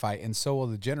to the Wi-Fi, and so will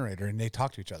the generator, and they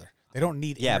talk to each other. They don't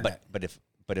need internet.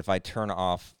 but if I turn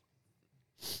off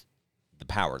the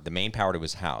power, the main power to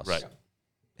his house, Right.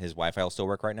 his Wi-Fi will still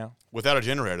work right now? Without a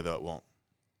generator, though, it won't.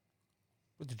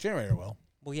 But the generator will.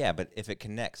 Well, yeah, but if it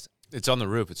connects, It's on the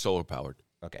roof. It's solar powered.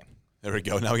 okay, There we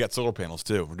go. Now we got solar panels,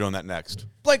 too. We're doing that next.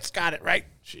 Blake's got it right.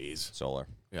 Jeez. solar.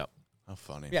 Yeah. How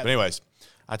funny. Yeah. But anyways,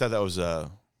 I thought that was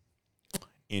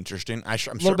interesting. I'm A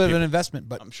sure little bit of people, an investment,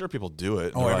 but I'm sure people do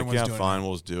it. Oh, They're like, everyone's yeah, doing fine,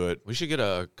 we'll just do it. We should get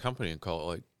a company and call it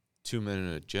like 2 Men in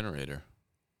a Generator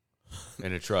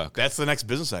in a truck. That's the next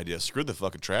business idea. Screw the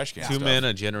fucking trash can 2 stuff. men,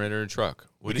 a generator, and a truck.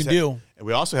 we just can do. And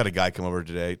we also had a guy come over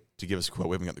today to give us a quote.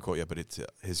 We haven't got the quote yet, but it's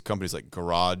his company's like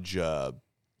Garage.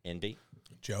 Envy.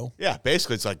 Joe. Yeah,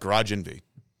 basically it's like Garage Envy.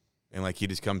 And like he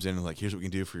just comes in and like, here's what we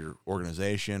can do for your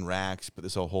organization, racks, put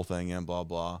this whole thing in, blah,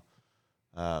 blah.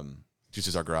 Just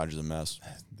as our garage is a mess.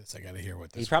 This I got to hear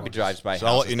what this. He probably quote is. drives by So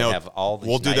I'll let houses you that know, have all these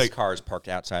we'll do nice that- cars parked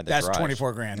outside the That's garage.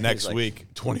 24 grand. Next like- week,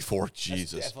 24.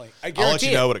 Jesus. definitely. I I'll let guarantee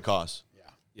you it. know what it costs.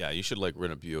 Yeah, you should like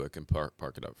rent a Buick and park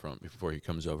it up front before he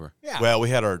comes over. Yeah. Well, we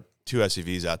had our 2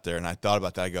 SUVs out there, and I thought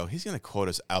about that. I go, he's going to quote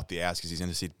us out the ass because he's going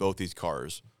to see both these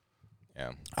cars.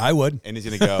 Yeah, I would. And he's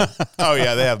going to go, oh,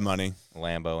 yeah, they have money. a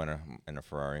Lambo and a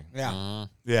Ferrari. Yeah.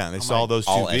 Yeah, and they saw those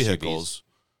 2 all vehicles.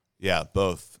 Yeah,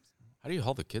 both. How do you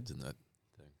haul the kids in that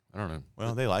thing? I don't know.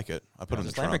 Well, they like it. I put them in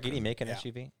Does the trunk. Lamborghini make an Yeah.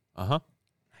 SUV? Uh-huh.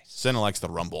 Senna likes the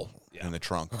rumble in the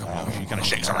trunk. She kind of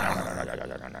shakes around.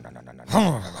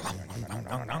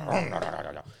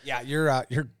 Yeah,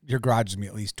 your garage is gonna be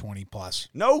at least 20 plus.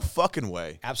 No fucking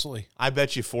way. Absolutely. I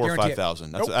bet you 4 or Guarantee it.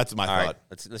 5,000. Nope. That's my All right, thought.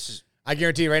 let's just I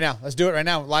guarantee you right now. Let's do it right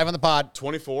now, live on the pod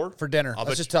 24 for dinner. I'll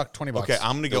Let's bet just you- talk 20 bucks. Okay,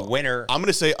 I'm gonna the go. winner. I'm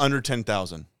gonna say under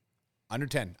 10,000. Under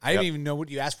 10. I Yep. didn't even know what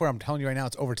you asked for. I'm telling you right now,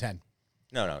 it's over 10.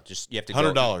 No, just you have to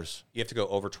 $100. You have to go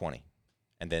over 20,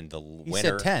 and then the He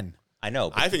winner. said 10. I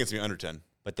know, I think it's gonna be under 10.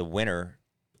 but the winner,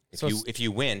 So it's if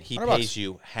you win, he 100 pays bucks.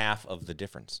 you half of the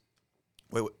difference.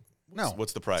 Wait, No.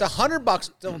 what's the price? It's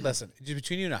 $100. Don't listen. It's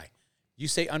between you and I. You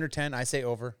say under 10. I say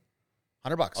over.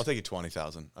 $100. I'll take it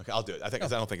 20,000. Okay, I'll do it. I No.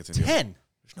 don't think it's gonna be 10.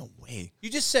 There's no way. You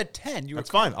just said 10. You were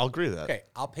That's fine. I'll agree to that. okay.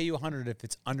 I'll pay you 100 if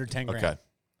it's under 10 grand. Okay.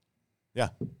 Yeah,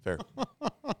 fair.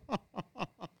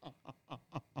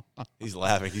 He's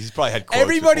laughing. He's probably had quotes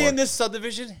Everybody before. in this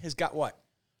subdivision has got what?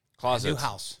 Closets. New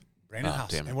house. Brand new Oh, house.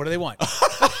 damn it. And what do they want?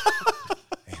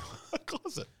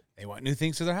 Closet. They want new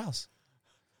things to their house.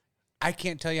 I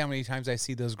can't tell you how many times I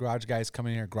see those garage guys come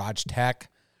in here, garage tech,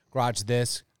 garage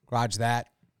this, garage that.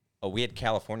 Oh, we had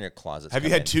California closets. Have you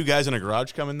come had in. 2 guys in a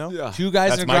garage come in though? Yeah. 2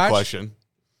 guys That's in a my garage. question.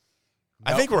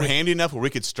 I No, think we're wait. handy enough where we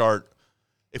could start.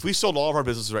 If we sold all of our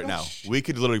businesses right now, we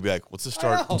could literally be like, let's just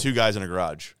start know. 2 guys in a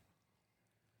garage.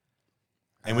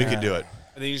 And we could do it.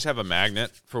 And then you just have a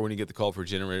magnet for when you get the call for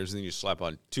generators, and then you slap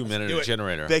on 2 men in do a it.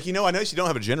 generator. Becky, I noticed you don't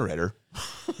have a generator.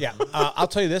 Yeah. I'll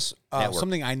tell you this. Network.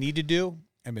 Something I need to do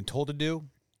and been told to do,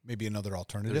 maybe another There's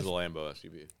alternative. a Lambo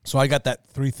SUV. So I got that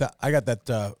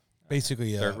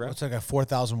basically Third row? what's like a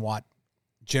 4,000 watt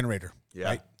generator. Yeah.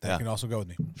 Right? That Yeah. can also go with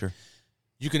me. Sure.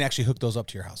 You can actually hook those up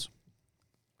to your house.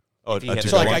 Oh, If you had, two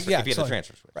the like, guys. transfer, yeah, if you had so the like-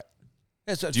 transfer switch. Right.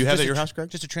 Do you have that at your house, Greg?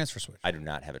 Just a transfer switch. I do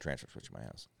not have a transfer switch in my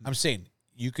house. I'm saying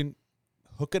you can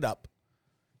hook it up.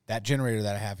 That generator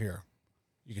that I have here,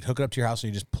 you can hook it up to your house and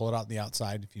you just pull it out the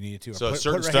outside if you needed to. So put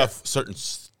certain it right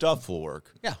stuff will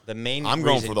work. Yeah. I'm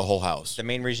going for the whole house. The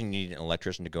main reason you need an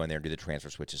electrician to go in there and do the transfer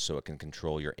switch is so it can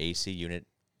control your AC unit.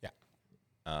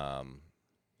 Yeah.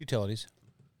 Utilities.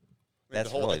 That's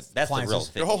the whole- the real appliances.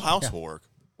 thing. Your whole house will work.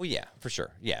 Well, yeah, for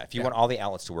sure. Yeah, if you want all the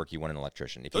outlets to work, you want an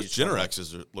electrician. If you Those just want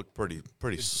Generexes look pretty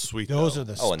sweet. Those though. are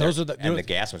the and the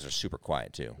gas ones are super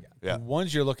quiet too. Yeah. the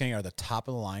ones you're looking at are the top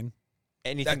of the line.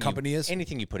 Anything company is?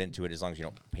 anything you put into it, as long as you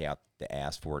don't pay out the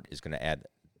ass for it, is going to add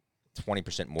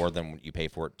 20% more than what you pay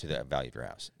for it to the value of your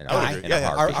house. And I would a- agree. and a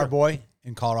Yeah, heartbeat. Our boy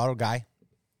in Colorado, Guy,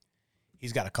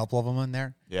 he's got a couple of them in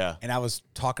there. Yeah. And I was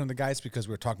talking to the guys because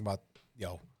we were talking about,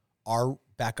 our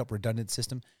backup redundant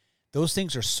system. Those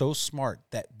things are so smart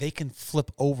that they can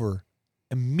flip over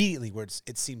immediately where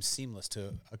it seems seamless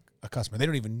to a customer. They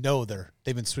don't even know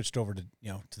they've been switched over to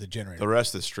the generator. The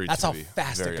rest of the street. That's to how be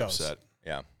fast it very goes. Upset.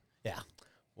 Yeah. Yeah.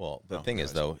 Well, the Oh, thing is,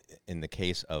 guys. though, in the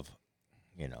case of,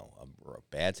 a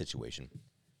bad situation,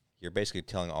 you're basically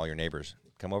telling all your neighbors,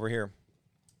 come over here.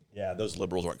 Yeah, those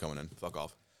liberals aren't coming in. Fuck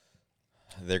off.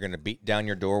 They're going to beat down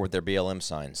your door with their BLM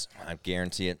signs. I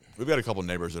guarantee it. We've got a couple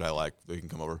neighbors that I like. They can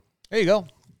come over. There you go.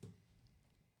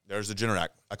 There's the Generac.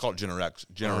 I call it Generac.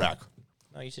 Generac.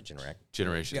 No, you said Generac.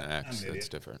 Generation X. That's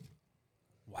different.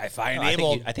 Wi-Fi No,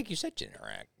 enabled. I think you said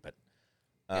Generac, but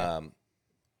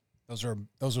Those are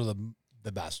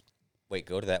the best. wait,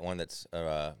 go to that one that's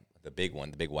the big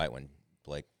one, the big white one,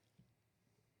 Blake.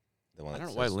 The one I that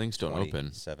don't know why says links don't open.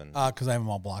 27. Because I have them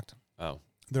all blocked. Oh.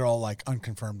 They're all like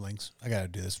unconfirmed links. I got to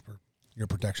do this for your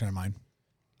protection and mine.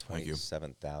 Thank you.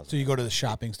 27,000. So you go to the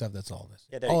shopping stuff. That's all this.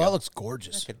 Yeah, there you that go. looks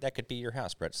gorgeous. That could be your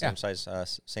house, Brett. Same Yeah.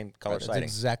 size, same color That's siding.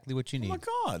 exactly what you Oh need. my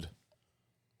God.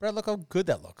 Brad, look how good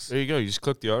that looks. There you go. You just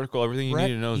click the article. Everything you Brett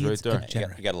need to know is right eats there. a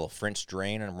Generac. You got a little French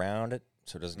drain around it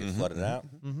so it doesn't get flooded out.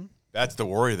 That's the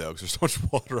worry, though, because there's so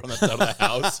much water on that side of the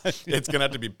house. It's going to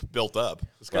have to be built up.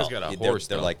 This guy's got a They're- horse.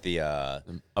 They're though. like the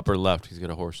The upper left. He's got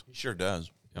a horse. He sure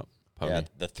does. Yep. yeah,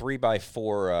 the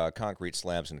 3x4 concrete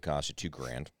slabs can cost you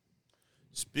 $2,000.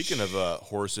 Speaking of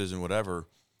horses and whatever,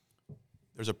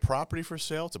 there's a property for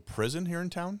sale. It's a prison here in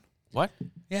town. What?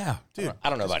 Yeah. Dude, I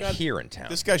don't know this about guy- here in town.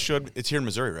 This guy showed it's here in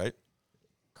Missouri, right?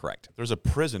 Correct. There's a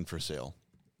prison for sale.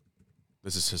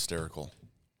 This is hysterical.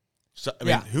 So, I mean,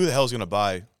 Yeah. who the hell is going to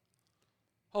buy?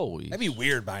 Holy. That'd be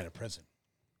weird buying a prison.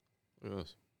 Look at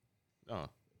this. Oh.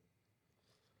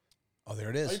 Oh, there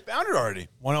it I is. found it already.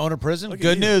 Want to own a prison? Look at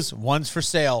Good you. news. One's for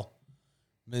sale.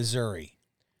 Missouri.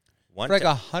 One For like ti-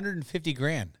 150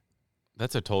 grand.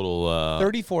 That's a total.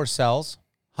 34 cells.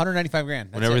 195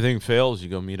 grand. When That's it. everything fails, you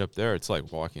go meet up there. It's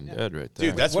like Walking Dead right there.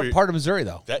 Dude, that's What where part of Missouri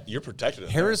though? that you're protected. in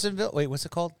there. Harrisonville. Wait, what's it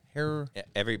called?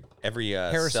 every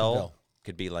Harrisonville. cell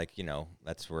could be like,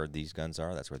 that's where these guns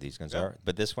are. That's where these guns are.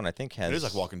 But this one I think has It is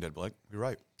like Walking Dead, Blake. You're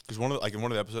right. Because in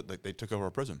one of the episodes, they took over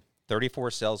a prison.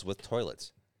 34 cells with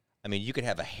toilets. I mean, you could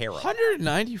have a harem.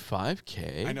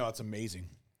 195K. I know, it's amazing.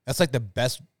 That's like the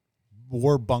best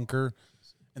war bunker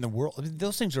in the world. I mean,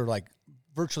 those things are like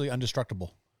virtually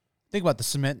indestructible. Think about the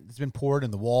cement that's been poured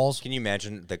in the walls. Can you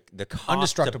imagine the cost to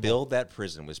Indestructible. build that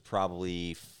prison was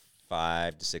probably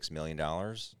 $5 to $6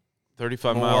 million.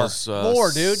 35 More. miles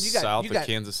More, dude. You got- south you of got-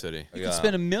 Kansas City. You could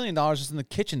spend $1 million just in the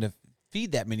kitchen to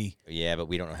feed that many. Yeah, but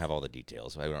we don't have all the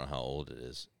details. We don't know how old it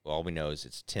is. All we know is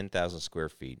it's 10,000 square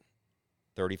feet,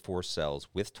 34 cells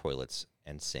with toilets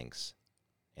and sinks,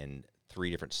 and 3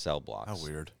 different cell blocks. How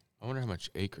weird. I wonder how much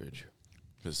acreage.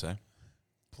 Does it say?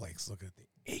 Blake's looking at the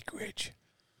acreage.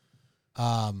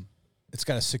 It's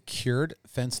got a secured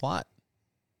fence lot.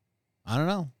 I don't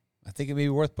know. I think it may be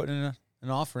worth putting in an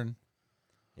offering.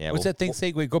 Yeah, What's that thing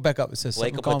say? Wait, go back up. It says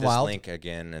Blake something will gone put this wild. link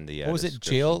again in the What was it?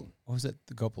 description. Jail? What was it?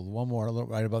 The couple. One more, a little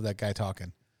right above that guy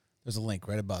talking. There's a link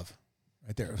right above,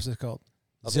 right there. What's it called?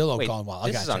 Zillow Wait, gone wild. I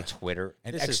This got is you. on Twitter.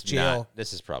 An This is ex-jail- not-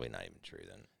 This is probably not even true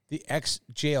then. The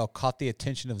ex-jail caught the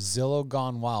attention of Zillow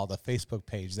Gone Wild, a Facebook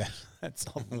page. That's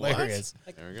hilarious.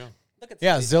 There we go. Look at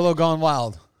Yeah, Zillow Gone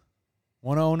Wild.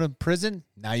 Want to own a prison?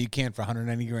 Now you can for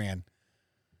 190 grand.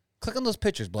 Click on those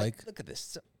pictures, Blake. Look at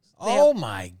this. Oh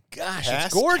my gosh, Cass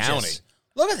it's gorgeous. County.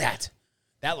 Look at that.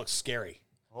 That looks scary.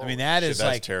 I mean, that shit, is that's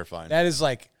like terrifying. That is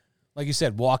like you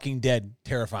said, Walking Dead,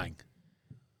 terrifying.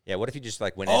 Yeah, what if you just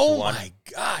like went into Oh one? my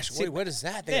gosh! Wait, what is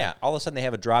that? They Yeah, all of a sudden they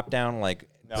have a drop down like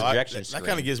projection that screen.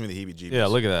 kind of gives me the heebie-jeebies. Yeah,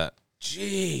 look at that.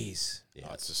 Jeez,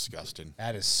 Oh, it's disgusting.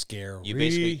 that is scary. You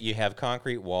basically you have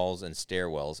concrete walls and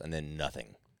stairwells and then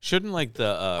nothing. Shouldn't like the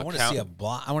I want to see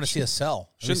I want to see a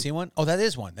cell. Have you seen one? Oh, that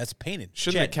is one. That's painted.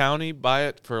 Shouldn't the county buy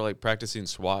it for like practicing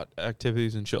SWAT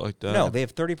activities and shit like that? No, they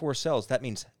have 34 cells. That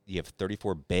means you have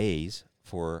 34 bays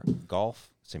for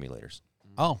golf simulators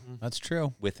Oh, that's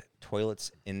true. with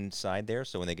toilets inside there.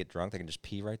 So when they get drunk, they can just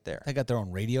pee right there. They got their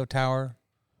own radio tower.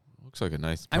 Looks like a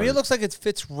nice. I mean, it looks like it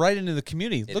fits right into the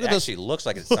community. It Look at those. actually looks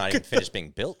like it's not even finished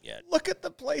being built yet. Look at the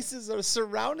places that are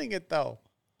surrounding it, though.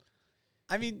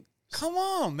 I mean, come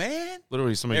on, man.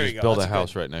 Literally, somebody There just you go. built a That's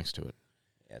house good. right next to it.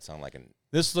 Yeah, it's on like an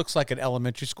This looks like an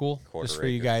elementary school. Quarter Just for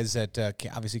you acre. guys that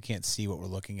obviously can't see what we're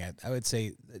looking at, I would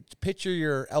say picture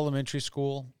your elementary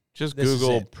school. Just This is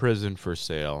Google it. prison for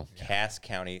sale. Cass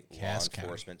County Cass Law County.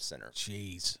 Enforcement Center.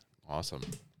 Jeez, Awesome.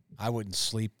 I wouldn't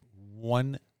sleep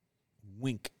one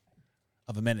wink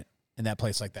of a minute in that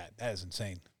place like that. That is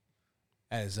insane.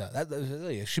 That is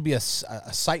it should be a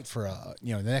site for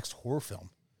the next horror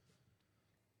film.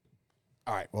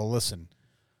 All right, well, listen.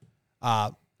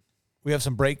 We have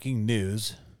some breaking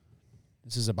news.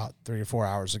 This is about 3 or 4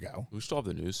 hours ago. We still have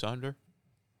the news sounder.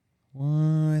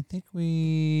 I think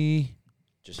we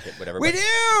Just hit whatever. we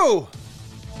do.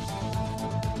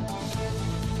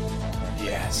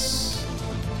 Yes.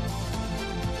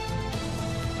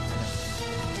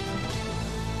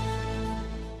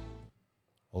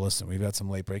 Well, listen, we've got some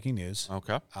late breaking news.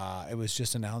 Okay. It was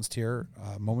just announced here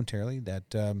momentarily that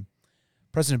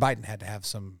President Biden had to have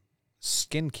some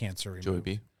skin cancer removed. Joey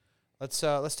B.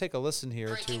 Let's take a listen here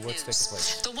to what's taking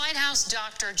place. The White House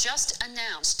doctor just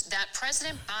announced that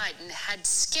President Biden had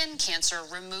skin cancer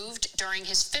removed during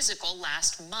his physical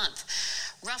last month.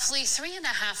 Roughly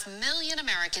 3.5 million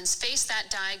Americans face that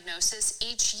diagnosis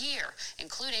each year,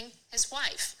 including his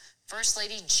wife. First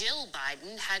Lady Jill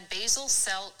Biden had basal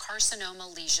cell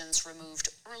carcinoma lesions removed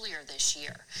earlier this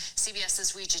year.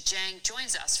 CBS's Weijia Jiang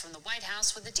joins us from the White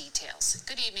House with the details.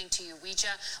 Good evening to you,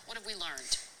 Weijia. What have we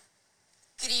learned?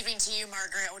 Good evening to you,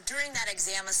 Margaret. During that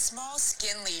exam, a small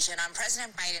skin lesion on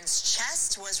President Biden's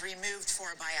chest was removed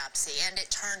for a biopsy, and it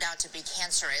turned out to be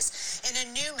cancerous. In a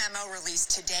new memo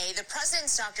released today, the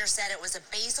president's doctor said it was a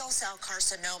basal cell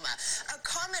carcinoma, a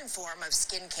common form of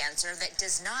skin cancer that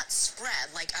does not spread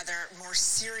like other more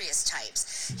serious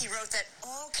types. He wrote that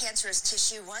all cancerous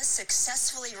tissue was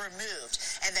successfully removed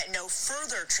and that no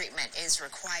further treatment is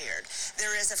required.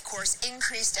 There is, of course,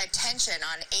 increased attention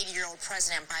on 80-year-old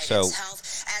President Biden's health,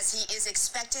 as he is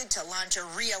expected to launch a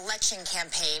re-election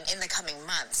campaign in the coming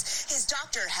months. His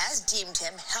doctor has deemed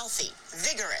him healthy,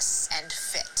 vigorous, and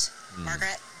fit.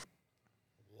 Margaret?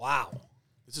 Wow.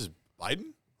 This is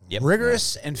Biden? Yep.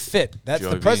 Rigorous and fit. That's Joey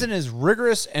the B. president is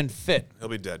rigorous and fit. He'll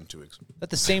be dead in 2 weeks. That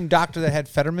the same doctor that had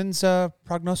Fetterman's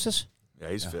prognosis? Yeah,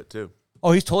 he's fit too.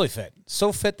 Oh, he's totally fit.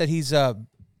 So fit that he's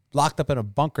locked up in a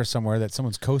bunker somewhere that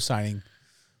someone's co-signing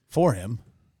for him.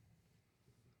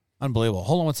 Unbelievable.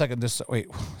 Hold on one second. Wait.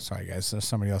 Sorry, guys.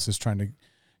 Somebody else is trying to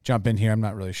jump in here. I'm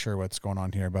not really sure what's going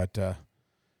on here, but it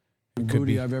could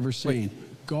booty be. I've ever seen.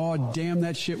 God damn,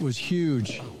 that shit was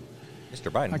huge.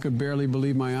 Mr. Biden. I could barely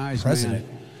believe my eyes, President.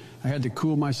 man. I had to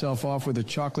cool myself off with a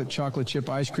chocolate chip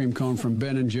ice cream cone from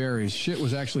Ben and Jerry's. Shit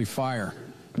was actually fire.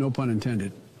 No pun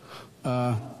intended.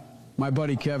 My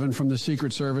buddy Kevin from the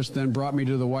Secret Service then brought me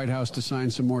to the White House to sign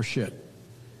some more shit.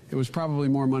 It was probably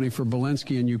more money for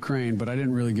Zelensky in Ukraine, but I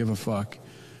didn't really give a fuck.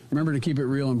 Remember to keep it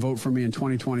real and vote for me in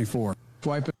 2024.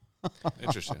 Swipe it.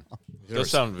 Interesting. Does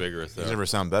sound vigorous, though. These never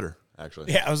sound better,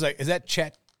 actually. Yeah, I was like, is that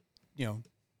chat,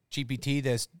 GPT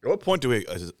that's, At what point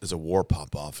does a war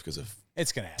pop off because of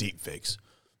it's going to happen. deep fakes?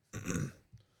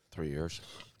 3 years.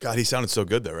 God, he sounded so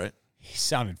good, though, right? He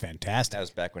sounded fantastic. That was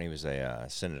back when he was a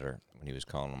senator, when he was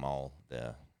calling them all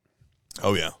the.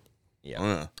 Oh, yeah. Yeah. Oh,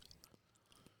 yeah.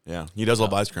 Yeah, he does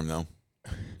love ice cream, though.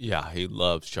 Yeah, he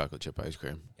loves chocolate chip ice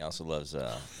cream. He also loves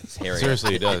his hairy.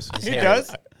 Seriously, he does. He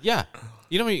does? Yeah.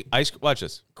 You know me watch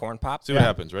this. Corn pop. See what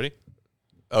happens. Ready?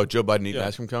 Oh, Joe Biden eating Yeah.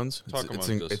 ice cream cones? Talk It's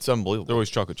amongst us. it's unbelievable. They're always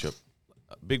chocolate chip.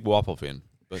 Big waffle fan.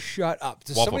 But Shut up.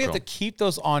 Does Waffle somebody have to cone. keep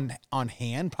those on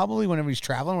hand probably whenever he's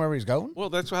traveling, wherever he's going?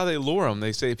 well, that's how they lure them.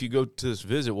 They say if you go to this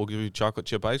visit, we'll give you chocolate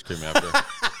chip ice cream after.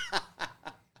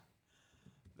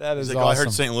 That is He's like, oh, I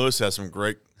heard St. Louis has some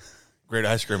great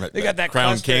ice cream at They got that Crown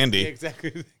cluster. Candy. Yeah, exactly.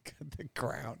 They got the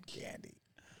Crown Candy.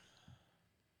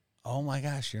 Oh my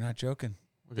gosh, you're not joking.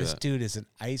 Look at This that. dude is an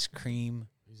ice cream.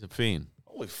 He's a fiend.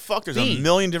 Holy fuck, there's Fiend. a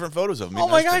million different photos of him. Oh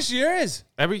eating my ice cream. gosh, there is.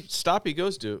 Every stop he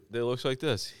goes to, it looks like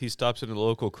this. He stops in a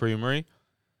local creamery.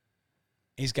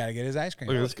 He's got to get his ice cream.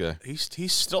 Look at this guy.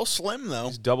 He's still slim, though.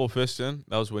 He's double fisting.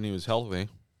 That was when he was healthy.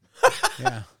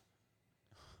 Yeah.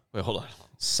 Wait, hold on.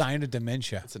 Sign of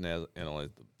dementia. That's an analyze.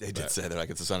 They did say that like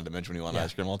it's a sign of dementia when you want Yeah.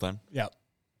 ice cream all the time. Yep.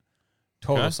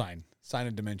 Total Okay. sign. Sign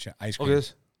of dementia. Ice Look cream. at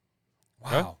this. Wow,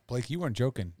 Huh? Blake, you weren't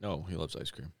joking. No, he loves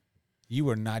ice cream. You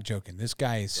were not joking. This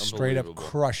guy is straight up Unbelievable.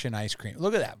 crushing ice cream.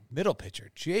 Look at that middle picture.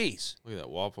 Jeez. Look at that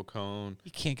waffle cone. He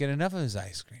can't get enough of his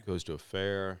ice cream. Goes to a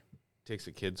fair. Takes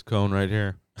a kid's cone right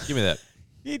here. Give me that.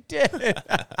 He did.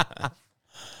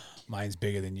 Mine's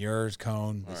bigger than yours,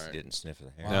 cone. At least he didn't sniff the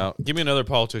hair. Now, give me another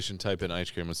politician. Type in ice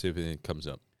cream. Let's see if anything comes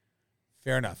up.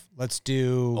 Fair enough. Let's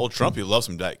do. Old Trump, you love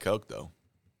some Diet Coke, though.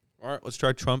 All right, let's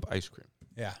try Trump ice cream.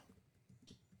 Yeah.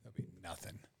 That'll be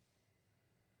nothing.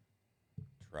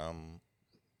 Trump.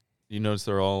 You notice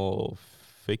they're all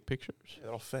fake pictures?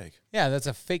 They're all fake. Yeah, that's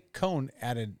a fake cone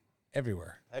added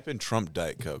everywhere. Type in Trump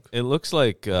Diet Coke. It looks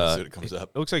like See what it comes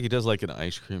up. It looks like he does like an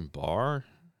ice cream bar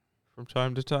from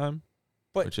time to time,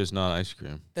 But- which is not ice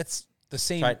cream. That's the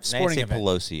same Try sporting Nancy event.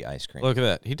 Pelosi ice cream. Look at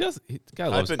that. He does. The guy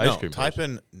loves Type ice cream. type bars.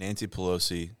 in Nancy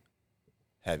Pelosi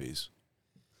heavies.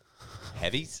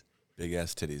 Heavies? Big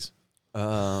ass titties.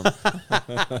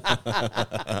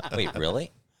 Wait,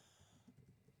 really?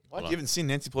 What? You haven't seen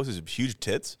Nancy Pelosi's huge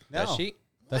tits? No. Does she?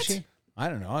 Does she? I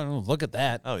don't know. I don't know. Look at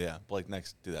that. Oh, yeah. Blake,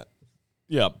 next. Do that.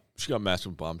 Yeah, she got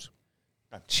massive bums.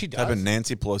 She Type does. in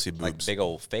Nancy Pelosi boobs. Like big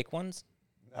old fake ones?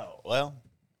 No. Well,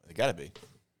 they got to be.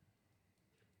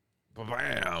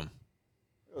 Bam!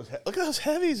 Look at those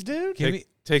heavies, dude.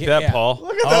 Take that, yeah. Paul.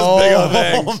 Look at those big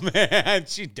old things. Oh, man.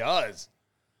 She does.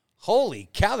 Holy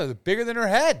cow. They're bigger than her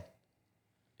head.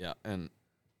 Yeah, and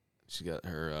she got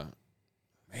her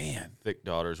Man. thick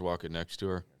daughters walking next to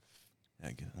her. Yeah,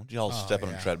 why don't you all step on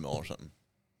a treadmill or something?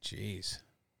 Jeez.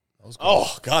 Those girls,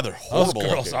 Oh, God, they're those horrible.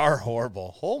 girls looking. are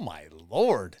horrible. Oh, my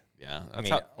Lord. Yeah, I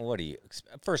mean, what do you...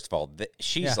 First of all,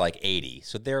 she's Yeah. like 80,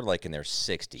 so they're like in their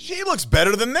 60s. She looks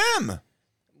better than them.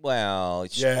 Well...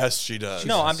 Yes, she does.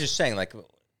 No, I'm just saying, like... look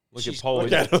at she's- Paulie.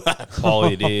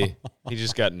 Paulie D. He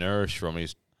just got nourished from.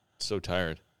 He's so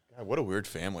tired. God, what a weird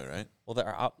family, right?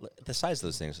 Well, the size of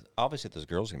those things... Obviously, those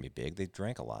girls are going to be big. They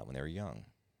drank a lot when they were young.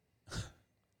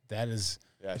 That is...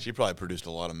 Yeah, she probably produced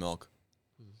a lot of milk.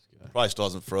 Probably still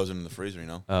hasn't frozen in the freezer, you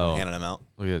know? Oh. Handing them out.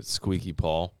 Look at Squeaky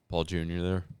Paul Jr.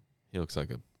 there. He looks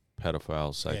like a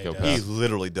pedophile psychopath. He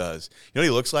literally does. You know what he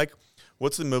looks like?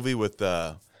 What's the movie with...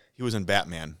 he was in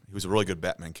Batman. He was a really good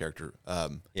Batman character. Yeah,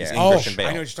 he's Christian Bale.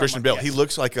 I know what you're Christian talking Bale. about. He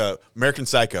looks like a American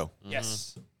Psycho.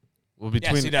 Yes. Well,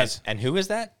 between Yes, he does. And who is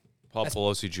that? Paul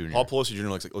Pelosi Jr. Paul Pelosi Jr.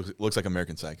 looks like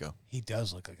American Psycho. He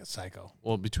does look like a psycho.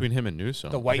 Well, between him and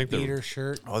Newsom, The I white think they're- beater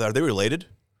shirt. Oh, are they related?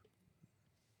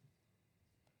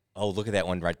 Oh, look at that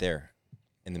one right there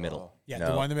in the middle. Yeah,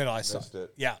 No. the one in the middle. I saw. Missed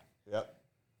it. Yeah. Yep.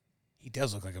 He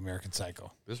does look like American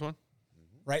Psycho. This one.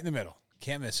 Right in the middle.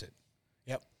 Can't miss it.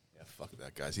 Yep. Yeah, fuck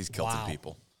that, guys. He's killed some Wow.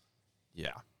 people.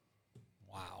 Yeah.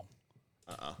 Wow.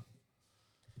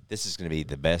 This is going to be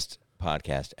the best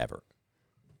podcast ever.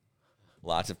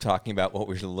 Lots of talking about what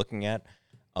we're looking at,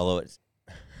 although it's...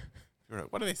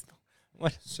 What are they?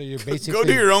 What? So you're basically... Go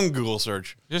do your own Google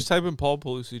search. Just type in Paul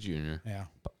Pelosi Jr. Yeah.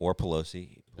 Or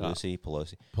Pelosi. Pelosi.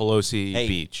 Pelosi Hey,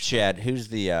 Beach. Chad, who's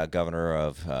the governor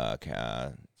of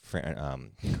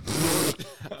France.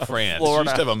 You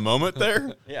just have a moment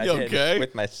there? Yeah, You I did, okay?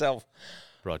 with myself.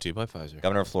 Brought to you by Pfizer.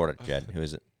 Governor of Florida, Chad. Who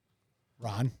is it?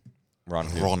 Ron Ron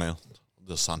who? Ronald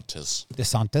DeSantis.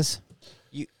 DeSantis.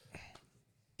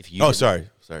 If you Oh, didn't- sorry.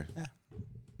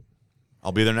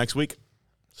 I'll be there next week.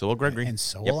 So will Gregory. And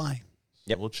so Yep. will I.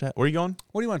 Yep. We'll chat. Where are you going?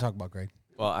 What do you want to talk about, Greg?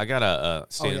 Well, I gotta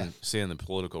yeah. stay in the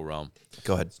political realm.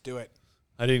 Go ahead. Do it.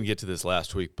 I didn't get to this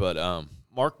last week, but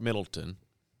Mark Middleton,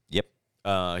 Yep.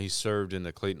 he served in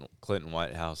the Clinton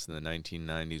White House in the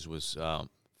 1990s. Was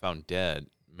found dead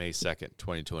May 2nd,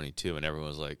 2022, and everyone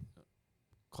was like,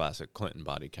 "Classic Clinton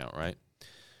body count, right?"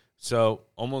 So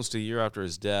almost a year after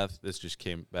his death, this just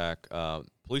came back.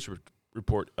 Police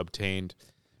report obtained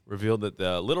revealed that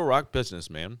the Little Rock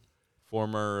businessman,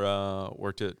 former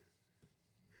worked at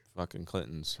fucking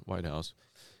Clinton's White House,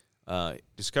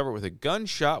 discovered with a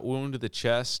gunshot wound to the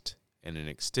chest and an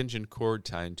extension cord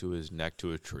tied to his neck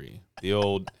to a tree. The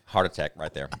old Heart attack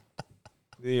right there.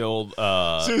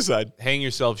 Suicide. hang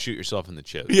yourself, shoot yourself in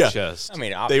the Yeah. chest. I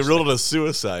mean, They obviously. ruled it a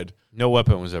suicide. No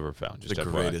weapon was ever found. Just The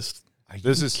FYI. greatest. Are you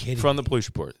This is kidding from me? the police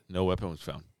report. No weapon was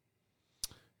found.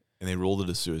 And they ruled it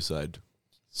a suicide.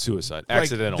 Suicide. Like,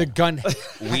 Accidental. the gun.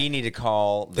 We need to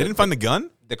call... They didn't find the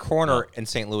gun? The coroner in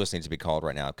St. Louis needs to be called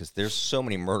right now because there's so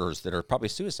many murders that are probably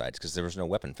suicides because there was no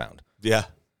weapon found. Yeah.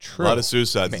 True. A lot of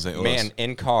suicides in St. Louis. Man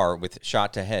in car with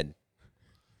shot to head.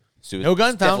 No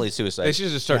gun found. Definitely suicide. They should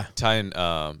just start tying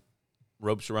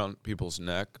ropes around people's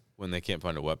neck when they can't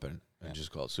find a weapon and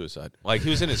just call it suicide. Like he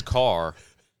was in his car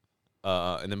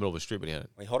in the middle of the street, but he had it.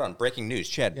 Wait, hold on. Breaking news.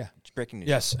 Chad. Yeah. Breaking news.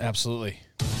 Yes, absolutely.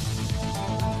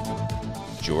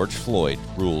 George Floyd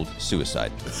ruled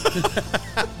suicide.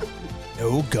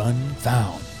 No gun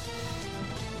found.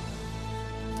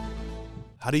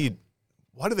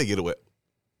 Why do they get away?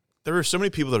 There are so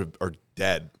many people that are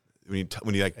dead when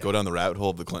you like go down the rabbit hole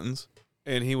of the Clintons.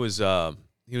 And he was the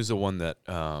one that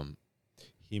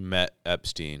he met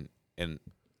Epstein and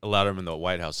allowed him in the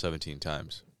White House 17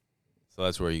 times. So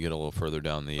that's where you get a little further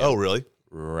down the Oh, really?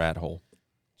 rat hole.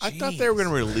 I thought they were going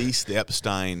to release the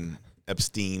Epstein, what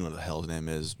the hell his name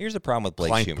is. Here's the problem with Blake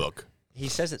Plank Schumer. book. He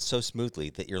says it so smoothly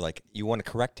that you're like, you want to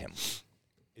correct him.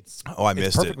 I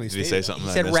missed it. perfectly Did he say stated. something? He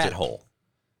I said missed rat it? hole.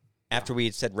 After we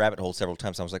had said rabbit hole several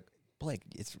times, I was like, Blake,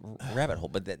 it's rabbit hole.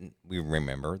 But then we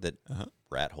remember that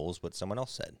rat hole is what someone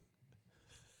else said.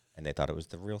 And they thought it was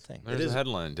the real thing. There's a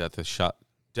headline. Death is shot.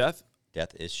 Death?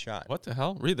 Death is shot. What the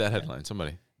hell? Read that headline,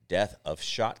 somebody. Death of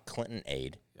shot Clinton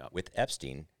aide with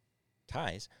Epstein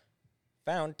ties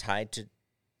found tied to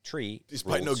tree.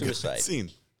 Despite no suicide. good scene.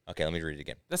 Okay, let me read it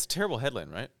again. That's a terrible headline,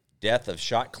 right? Death of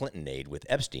shot Clinton aide with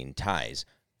Epstein ties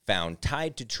found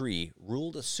tied to tree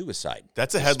ruled a suicide.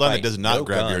 That's a headline that despite does not no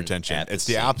grab your gun attention. at It's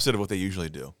the the scene. opposite of what they usually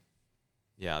do.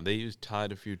 Yeah, they used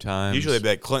tied a few times. Usually they'd be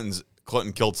like,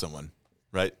 Clinton killed someone,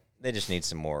 right? They just need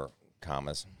some more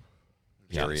commas.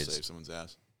 Yeah, to Periods. save someone's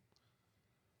ass.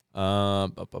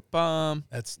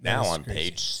 That's Now that's on crazy.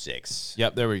 page 6.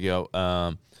 Yep, there we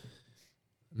go.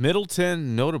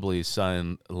 Middleton notably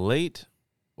signed late,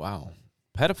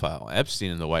 pedophile Epstein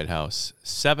in the White House.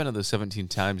 7 of the 17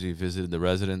 times he visited the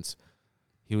residence.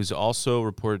 He was also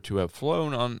reported to have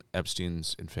flown on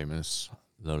Epstein's infamous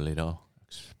Lolita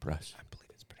Express. I believe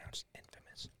it's pronounced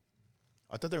infamous.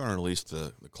 I thought they were going to release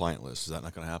the client list. Is that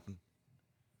not going to happen?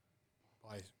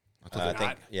 I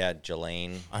think,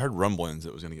 Jelaine. I heard rumblings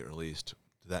it was going to get released.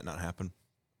 Did that not happen?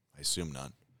 I assume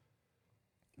not.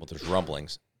 Well, there's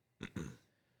rumblings.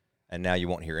 And now you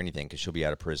won't hear anything because she'll be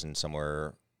out of prison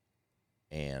somewhere.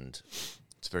 And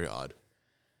It's very odd.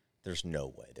 there's no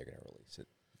way they're going to release it.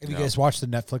 Have you guys watched the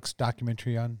Netflix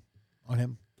documentary on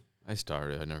him? I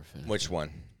started. I never finished. Which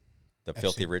one? The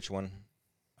filthy rich one?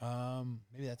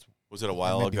 Maybe that's Was it a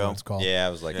while maybe what ago? it's called. Yeah, I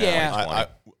was like, Yeah.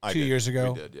 I 2 did. years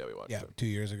ago. We did. Yeah, we watched Yeah, it. 2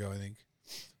 years ago, I think.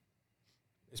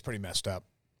 It's pretty messed up.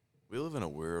 We live in a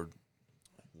weird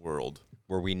world.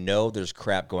 where we know there's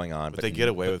crap going on. But they get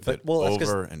away with it well,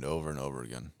 over and over and over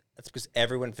again. That's because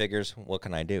everyone figures, what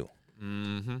can I do?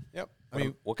 Mm-hmm. Yep. I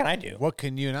mean, What can I do? what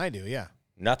can you and I do? Yeah.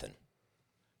 Nothing.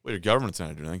 Well, your government's not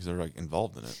doing anything because they're like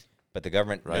involved in it. But the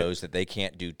government Right. knows that they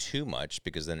can't do too much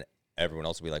because then everyone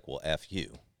else will be like, well, F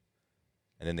you.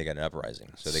 And then they got an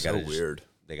uprising. So they got to weird.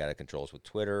 They got to control us with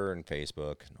Twitter and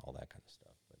Facebook and all that kind of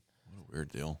stuff. But What a weird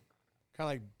deal. Kind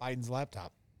of like Biden's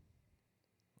laptop.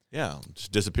 Yeah, it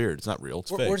just disappeared. It's not real. It's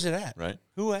fake. Where's it at? Right?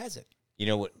 Who has it? you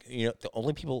know what? You know, the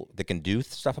only people that can do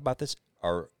stuff about this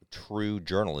are true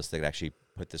journalists that can actually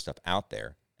put this stuff out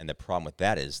there. And the problem with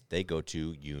that is they go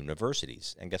to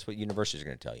universities. And guess what universities are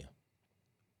going to tell you?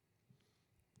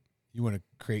 You want to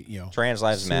create, Trans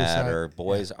lives suicide. matter.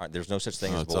 Boys aren't. There's no such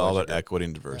thing as It's boys. all are about good. equity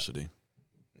and diversity.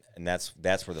 And that's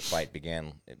where the fight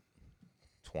began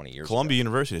 20 years Columbia ago.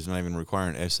 University is not even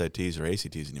requiring SATs or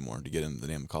ACTs anymore to get into the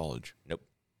damn college. Nope.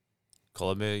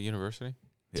 Columbia University?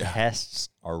 Yeah. Tests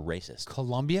are racist.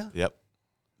 Columbia? Yep.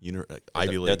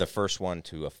 Ivy League. They're the first one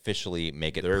to officially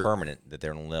make it permanent that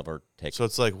they'll never take So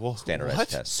it's like, well, standardized what?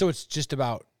 tests. So it's just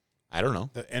about I don't know.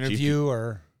 the interview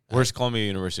or Where's Columbia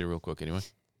University, real quick, anyone?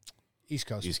 East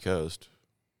Coast? East Coast.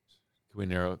 Can we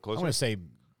narrow it I'm closer? going to say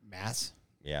Mass.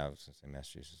 Yeah, I was going to say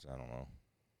Massachusetts. I don't know.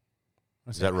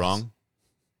 Is that wrong?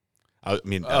 I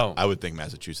mean, Oh. I would think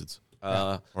Massachusetts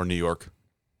or New York,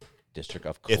 District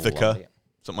of Ithaca, Columbia.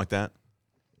 something like that.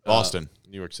 Boston.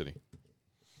 New York City.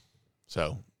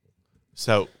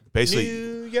 So basically,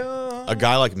 New York. a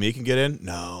guy like me can get in.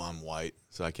 No, I'm white,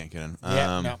 so I can't get in.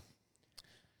 No.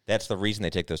 That's the reason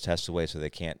they take those tests away, so they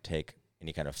can't take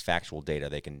any kind of factual data.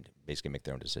 They can basically make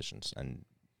their own decisions and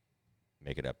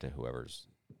make it up to whoever's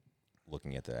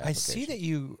looking at the application. I see that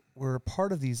you were a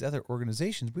part of these other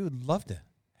organizations. We would love to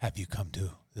have you come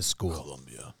to the school.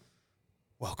 Columbia.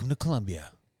 Welcome to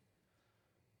Columbia.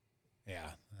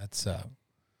 Yeah, that's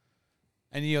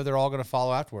and they're all going to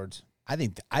follow afterwards. I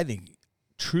think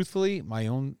truthfully, my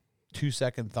own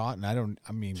 2-second thought, and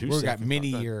we've got many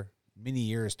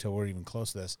years till we're even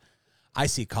close to this. I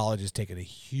see colleges taking a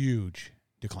huge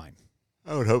decline.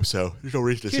 I would hope so. There's no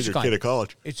reason to Huge send your decline. kid to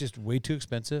college. It's just way too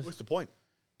expensive. What's the point?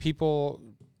 People,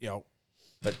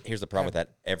 But here's the problem with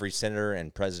that. Every senator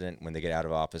and president, when they get out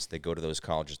of office, they go to those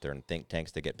colleges. They're in think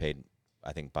tanks. They get paid.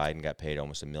 I think Biden got paid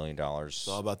almost $1 million. It's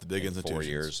all about the big in institutions. 4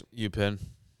 years. UPenn.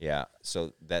 Yeah.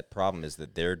 So that problem is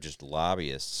that they're just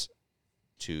lobbyists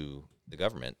to the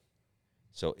government.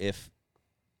 So if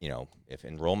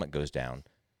enrollment goes down,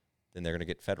 then they're going to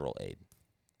get federal aid.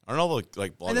 I don't know,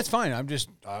 like and that's fine. I'm just.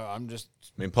 I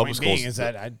mean, public schools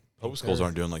public schools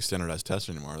aren't doing like standardized tests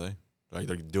anymore, are they? Like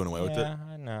they're doing away with it.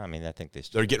 I know. I mean, I think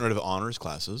they're getting rid of honors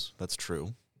classes. That's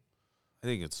true. I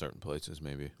think in certain places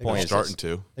maybe. They're starting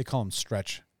to. They call them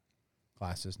stretch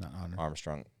classes, not honor.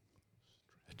 Armstrong.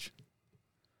 Stretch.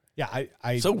 Yeah,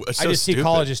 I so just see stupid.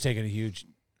 colleges taking a huge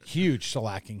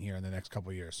shellacking here in the next couple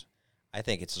of years. I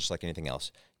think it's just like anything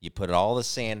else. You put all the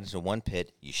sand into one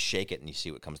pit, you shake it, and you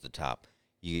see what comes to the top.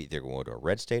 You either go to a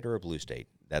red state or a blue state.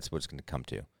 That's what it's going to come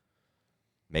to.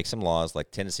 Make some laws.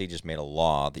 Like Tennessee just made a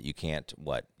law that you can't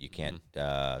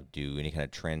do any kind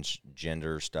of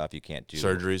transgender stuff. You can't do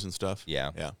surgeries and stuff.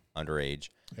 Yeah. Underage.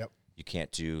 Yep. You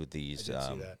can't do these.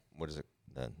 What is it?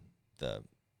 The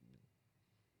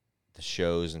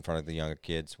shows in front of the younger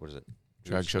kids. What is it?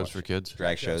 Drag shows for kids.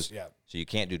 Drag shows. Yeah. So you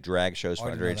can't do drag shows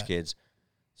for underage kids.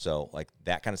 So like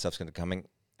that kind of stuff's going to coming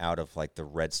out of like the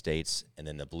red states, and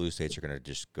then the blue states are going to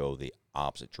just go the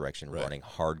opposite direction, running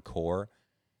hardcore.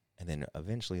 And then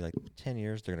eventually, like 10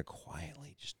 years, they're going to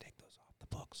quietly just take those off the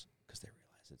books because they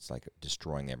realize it's like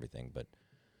destroying everything. But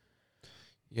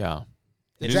yeah,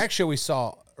 the drag show we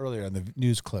saw earlier in the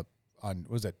news clip on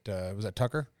was that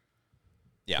Tucker?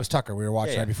 Yeah, it was Tucker. We were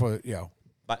watching that before.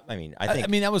 But I mean, I think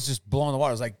that was just blowing the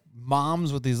water. It was like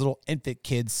moms with these little infant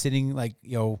kids sitting like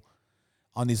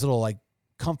on these little like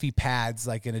comfy pads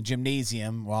like in a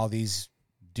gymnasium while these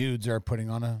dudes are putting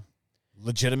on a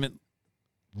legitimate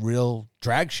real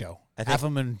drag show. Half of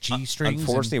them in G-strings.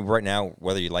 Unfortunately, right now,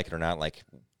 whether you like it or not, like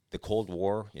the Cold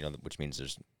War, which means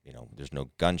there's no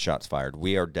gunshots fired.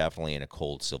 We are definitely in a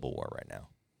cold civil war right now,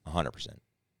 100%.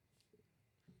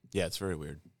 Yeah, it's very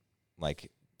weird.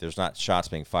 Like there's not shots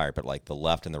being fired, but like the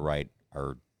left and the right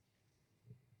are.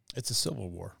 It's a civil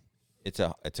war. It's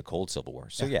a cold civil war.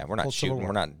 So yeah, we're not shooting.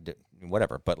 We're not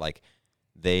whatever. But like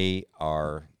they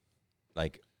are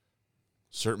like.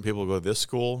 Certain people go to this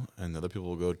school, and other people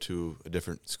will go to a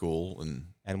different school,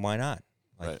 and why not?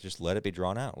 Like, just let it be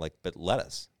drawn out. Like, but let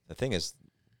us. The thing is,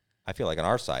 I feel like on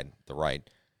our side, the right,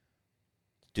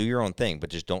 do your own thing, but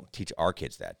just don't teach our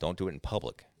kids that. Don't do it in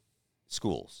public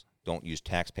schools. Don't use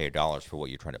taxpayer dollars for what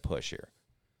you're trying to push here.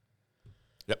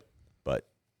 Yep. But,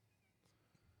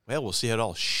 well, we'll see how it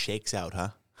all shakes out,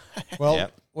 huh?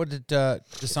 Well, what did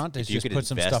DeSantis just put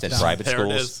some stuff in down? Private there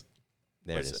schools? It is.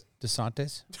 There it is.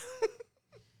 DeSantis?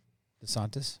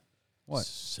 DeSantis? What?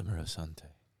 Semper Sante.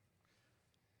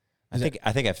 I think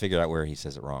I figured out where he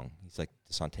says it wrong. He's like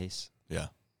DeSantis. Yeah.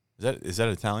 Is that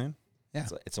Italian? Yeah.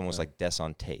 It's almost like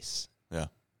DeSantis. Yeah.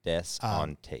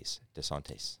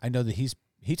 DeSantis. I know that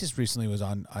he just recently was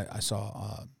on. I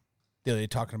saw the other day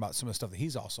talking about some of the stuff that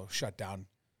he's also shut down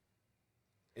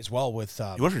as well with.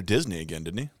 He went for Disney again,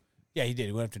 didn't he? Yeah, he did.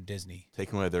 He went after Disney,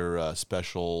 taking away their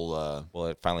special. Well,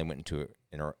 it finally went into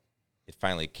it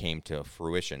finally came to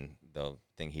fruition. The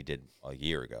thing he did a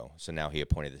year ago. So now he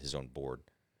appointed his own board.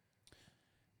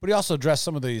 But he also addressed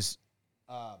some of these.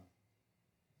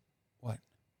 What?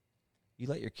 You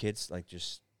let your kids like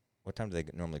just. What time do they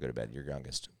normally go to bed? Your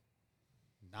youngest.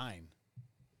 9.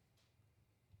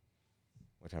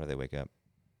 What time do they wake up?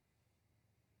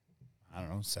 I don't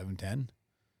know, 7:10,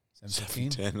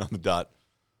 7:15. 7:10 on the dot.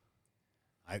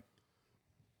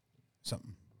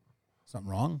 Something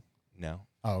wrong? No.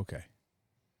 Oh, okay.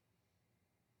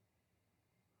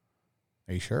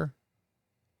 Are you sure?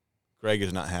 Greg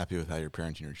is not happy with how you're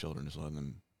parenting your children. Just letting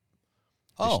them.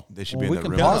 They should be in we the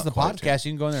can room. pause the podcast.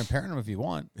 You can go in there and parent them if you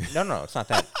want. No, it's not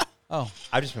that. Oh,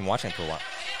 I've just been watching it for a while.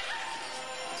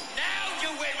 Now you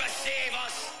will receive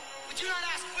us. We do not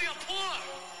ask for your poor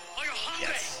or your hungry.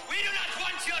 Yes. We do not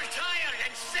want your tired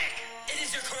and sick. It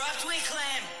is your corrupt we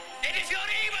claim. It is your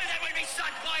evil that will be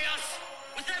sought by us.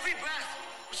 With every breath,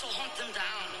 we shall hunt them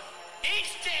down.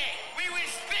 Each day, we will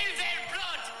spill their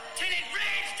blood till it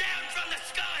rains down from the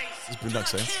skies. This is Boondock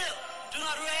Saints. Kill, do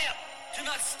not rape, do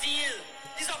not steal.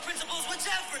 These are principles which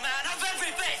every man of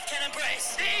every faith can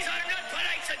embrace. These are not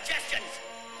polite suggestions.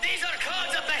 These are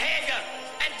codes of behavior.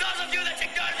 And those of you that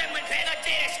ignore them will pay the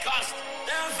dearest cost.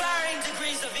 There are varying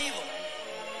degrees of evil.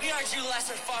 We urge you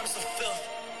lesser forms of filth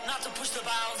not to push the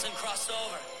bounds and cross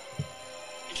over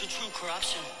into true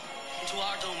corruption, into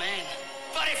our domain.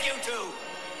 But if you do,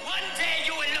 one day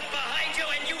you will look behind you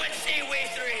and you will see we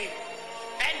three.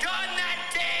 And on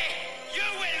that day, you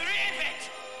will reap it.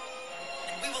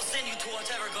 And we will send you to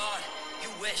whatever God you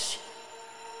wish.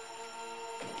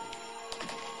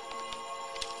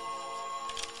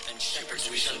 And shepherds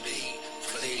we shall be,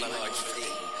 for thee, my Lord, for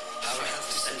thee. Power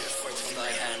hath descended forth from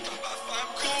thy hand.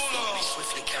 We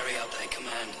swiftly carry out thy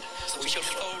command. So we shall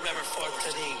flow ever forth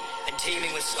to thee, and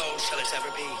teeming with soul shall it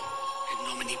ever be. In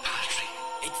nomine Patri,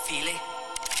 et Filii,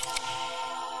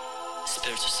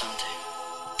 Spirito Santo.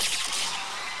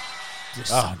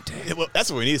 Well,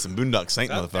 that's what we need. Some Boondock Saint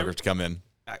That- motherfuckers to come in.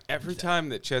 Every time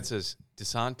that Chet says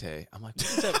Desante, I'm like,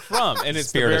 where's that from? And it's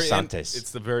Spirito the very end, Santos.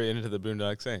 it's the very end of the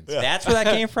Boondock Saints. That's where that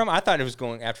came from? I thought it was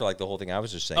going after like the whole thing I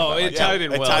was just saying. Oh, about, it like, tied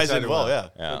in It well. ties tied in well, yeah.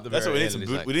 Yeah. That's what we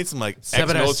need. We need some like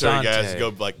Seven ex-military guys Asante. to go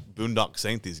like Boondock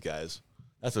Saint these guys.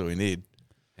 That's what we need.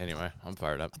 Anyway, I'm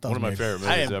fired up. thought One of my maybe- favorite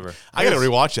movies ever. I got to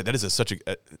rewatch it. That is such a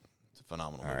it's a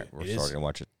phenomenal. All right, movie. we're starting to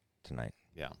watch it tonight.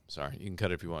 Yeah, sorry. You can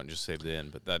cut it if you want. Just save the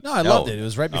end. But that. No, I loved it. It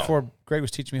was right before Greg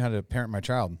was teaching me how to parent my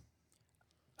child.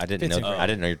 I didn't Fits know. in. I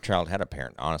didn't know your child had a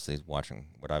parent. Honestly, watching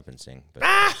what I've been seeing.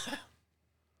 But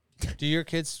Do your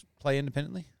kids play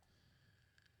independently?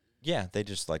 yeah, they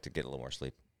just like to get a little more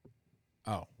sleep.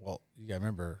 Oh, well, you got to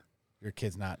remember, your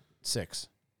kid's not 6.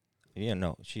 Yeah,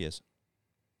 no, she is.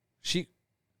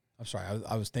 I'm sorry,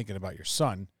 I was thinking about your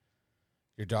son.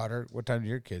 Your daughter, what time do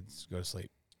your kids go to sleep?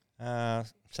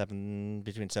 Between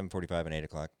 7:45 and 8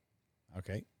 o'clock.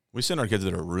 Okay. We send our kids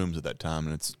to their rooms at that time,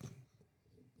 and it's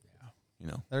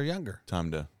They're younger.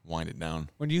 time to wind it down.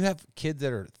 When you have kids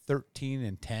that are 13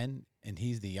 and 10 and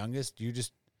he's the youngest,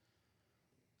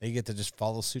 they get to just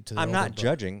follow suit to the I'm not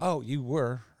judging. Oh, you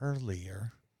were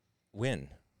earlier. When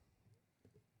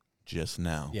Just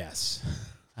now. Yes.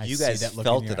 you guys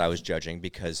felt that I was judging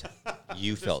because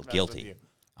you felt guilty.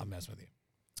 I'll mess with you.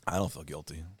 I don't feel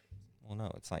guilty. Well,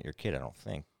 no, it's not your kid. I don't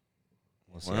think.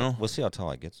 Well. We'll see how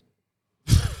tall it gets.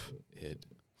 You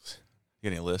got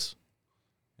any lists?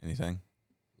 Anything?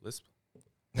 Lisp?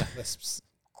 Lisps.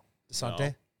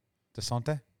 Desante?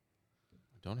 Desante?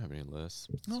 I don't have any lists.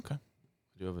 Okay. I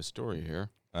do have a story here.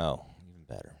 Oh, even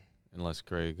better. Unless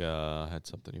Greg had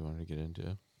something you wanted to get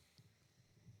into.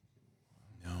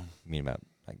 No. You mean about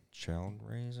like child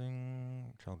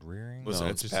rearing? Listen,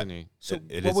 No, it's just pat- any. So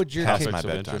it what is would your past kid my of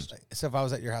bedtime. interest. So if I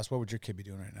was at your house, what would your kid be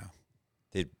doing right now?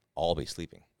 They'd all be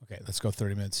sleeping. Okay, let's go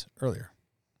 30 minutes earlier.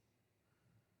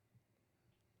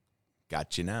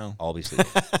 Got you now. All be sleeping.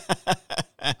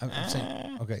 I'm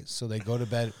saying, okay, so they go to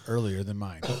bed earlier than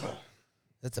mine.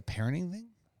 That's a parenting thing?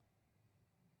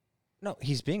 No,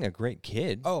 he's being a great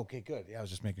kid. Oh, okay, good. Yeah, I was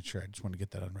just making sure. I just want to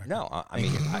get that on record. No, I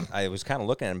mean, I was kind of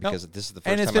looking at him because this is the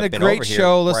first And it's time been I've a been great over here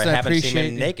show. where Listen, I I haven't seen appreciate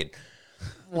him it. naked.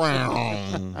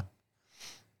 I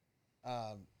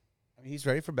mean, he's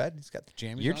ready for bed. He's got the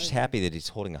jammies You're on. just happy that he's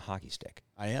holding a hockey stick.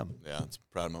 I am. Yeah, it's a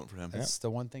proud moment for him. That's the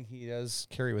one thing he does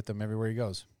carry with him everywhere he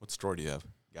goes. What story do you have,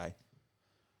 Guy?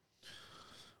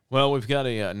 Well, we've got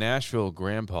a Nashville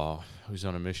grandpa who's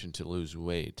on a mission to lose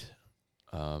weight,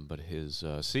 but his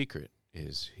secret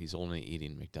is he's only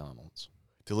eating McDonald's.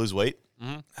 To lose weight?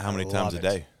 Mm-hmm. How many I times love a it.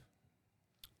 day?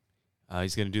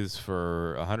 He's going to do this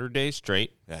for 100 days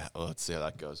straight. Yeah, well, let's see how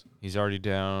that goes. He's already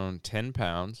down 10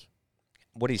 pounds.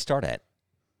 What did he start at?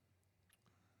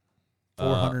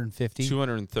 450.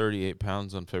 238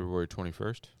 pounds on February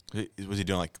 21st. Was he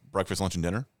doing like breakfast, lunch, and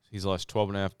dinner? He's lost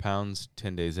 12.5 pounds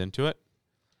 10 days into it.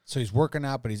 So he's working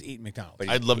out, but he's eating McDonald's. But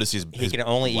I'd love to see his He can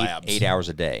only labs. eat 8 hours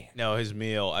a day. No, his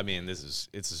meal, I mean, it's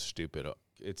a stupid,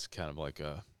 it's kind of like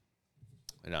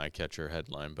an eye-catcher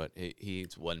headline, but he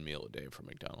eats one meal a day from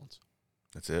McDonald's.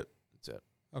 That's it. That's it.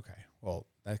 Okay. Well,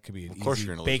 that could be an Of course easy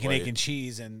you're gonna lose bacon, egg, weight. and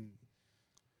cheese, and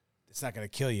it's not going to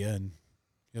kill you. And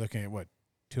you're looking at,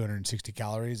 260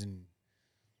 calories, and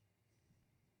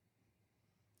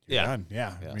you're done.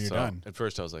 Yeah, I mean, you're so done. At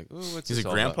first I was like, ooh, what's He's this a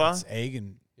all about? grandpa? It's egg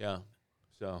and Yeah.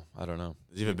 So, I don't know.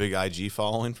 Does he have a big IG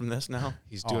following from this now?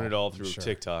 He's doing it all through sure.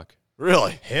 TikTok.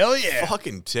 Really? hell yeah.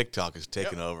 Fucking TikTok is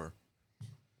taking over.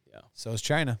 So is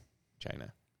China.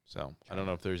 China. So, I don't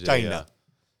know if there's China.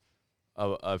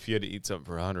 if you had to eat something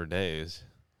for 100 days,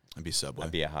 It'd be Subway.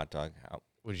 I'd be a hot dog.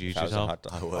 would you eat If I was a yourself? hot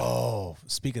dog. I would. Oh,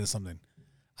 speaking of something,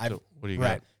 So, what do you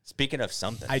Brett, got? Speaking of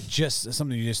something,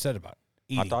 something you just said about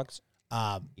eating. hot dogs.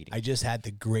 I just had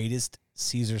the greatest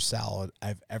Caesar salad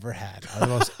I've ever had. The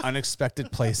most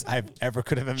unexpected place I've ever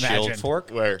could have imagined. Chilled fork.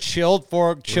 Where? Chilled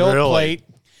fork, chilled Really? plate,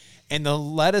 and the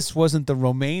lettuce wasn't the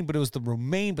romaine, but it was the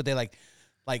romaine. But they like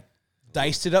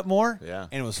diced it up more. Yeah.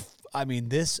 and it was. I mean,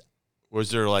 this Was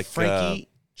there like Frankie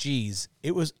G's.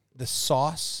 It was the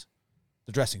sauce,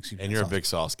 the dressing. Excuse me, and the you're a sauce. big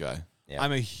sauce guy. Yeah.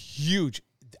 I'm a huge.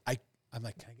 I'm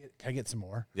like, can I get some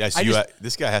more? Yeah, so I just-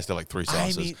 this guy has to have like 3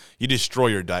 sauces. mean- you destroy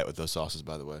your diet with those sauces,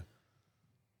 by the way.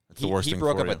 That's the worst he thing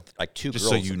broke for up you. with like 2 Just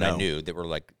girls so you that I know. knew that were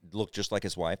like looked just like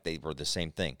his wife. They were the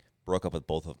same thing. Broke up with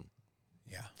both of them.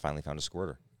 Yeah, Finally found a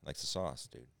squirter. Likes the sauce,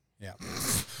 dude. yeah.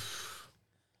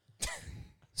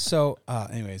 So,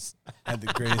 anyways, I had the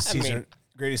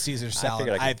greatest Caesar salad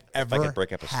figured I I've could, ever if I could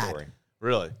break up a had. story.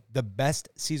 Really? The best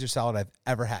Caesar salad I've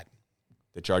ever had.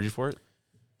 They charge you for it?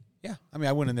 Yeah, I mean,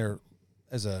 I went in there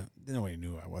nobody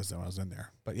knew who I was when I was in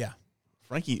there, but yeah,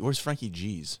 Where's Frankie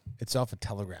G's? It's off a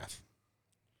Telegraph.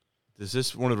 Is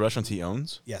this one of the restaurants he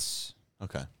owns? Yes.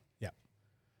 Okay. Yeah.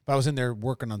 But I was in there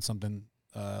working on something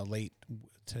late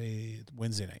today,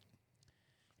 Wednesday night.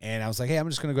 And I was like, hey, I'm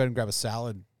just going to go ahead and grab a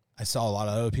salad. I saw a lot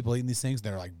of other people eating these things.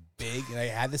 They're like big. And I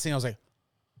had this thing. I was like,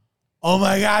 oh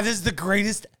my God, this is the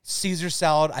greatest Caesar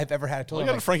salad I've ever had. I told her,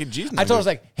 got a Frankie G's. I told her, I was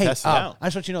like, hey, I Test it out.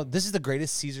 just want you to know, this is the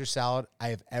greatest Caesar salad I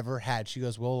have ever had. She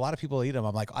goes, well, a lot of people eat them.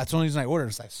 I'm like, that's the only reason I ordered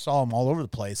is I saw them all over the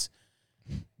place.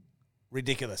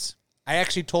 Ridiculous. I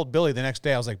actually told Billy the next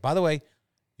day, I was like, by the way,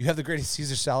 you have the greatest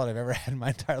Caesar salad I've ever had in my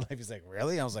entire life. He's like,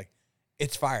 really? I was like,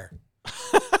 it's fire.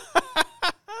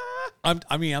 I'm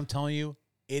telling you,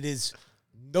 it is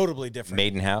notably different.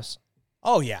 Maiden house.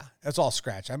 Oh yeah, it's all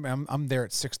scratch. I'm there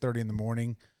at 6:30 in the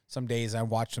morning. Some days I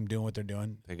watch them doing what they're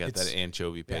doing. They got that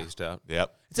anchovy paste out.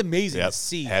 Yep. It's amazing to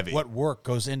see Heavy. what work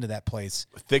goes into that place.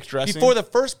 Thick dressing. Before the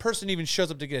first person even shows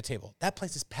up to get a table, that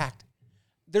place is packed.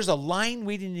 There's a line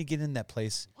waiting to get in that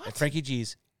place at Frankie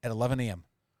G's at 11 a.m.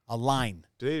 A line.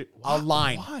 A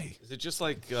line. Why? Is it just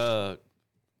like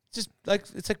It's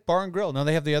like bar and grill. No,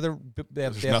 they have the other. They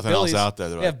have nothing Billy's. else out there.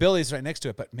 They have Billy's right next to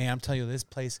it. But man, I'm telling you, this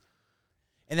place.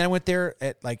 And then I went there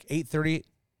at like 8:30,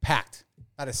 packed.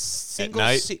 Not a single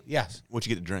night? seat. Yes. What'd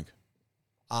you get to drink?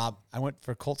 I went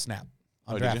for Colt Snap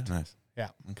on Did draft. you? Nice. Yeah.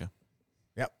 Okay.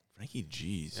 Yep. Frankie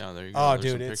G's. Yeah, there you go. Oh, There's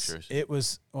dude, some pictures. it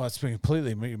was it's been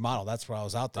completely remodeled. That's why I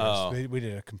was out there. Oh. So we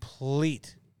did a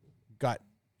complete gut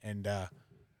and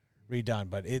redone.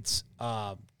 But it's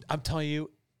I'm telling you,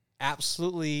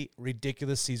 absolutely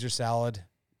ridiculous Caesar salad.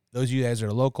 Those of you guys that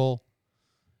are local,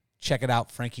 check it out.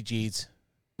 Frankie G's,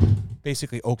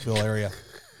 basically Oakville area.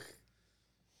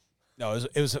 No,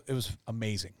 it was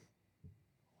amazing.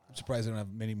 I'm surprised I don't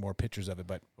have many more pictures of it,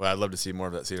 but Well, I'd love to see more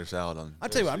of that Caesar salad on. I'll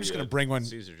tell you what, I'm just going to bring one.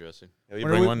 Caesar dressing. Yeah, you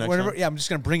bring one next time? Yeah, I'm just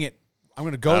going to bring it. I'm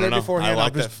going to I go don't there know. beforehand. I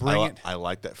like I'll just that. bring it. I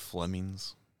like that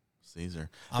Fleming's Caesar.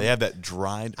 They have that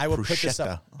dried I will put this bruschetta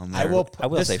up. on I there. will. I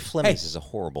will this, say Fleming's hey, is a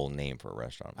horrible name for a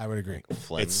restaurant. I would agree.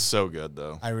 Fleming's. It's so good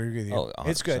though. I would agree with you. Oh,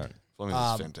 It's good. 100%. Fleming's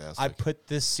is fantastic. I put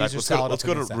this In fact, Caesar salad. let's up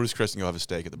go to against that. Ruth's Chris and go have a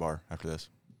steak at the bar after this.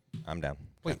 I'm down.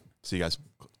 Wait. See you guys.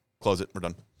 Close it. We're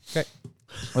done. Okay.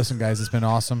 Listen, guys, it's been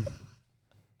awesome.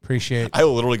 Appreciate. I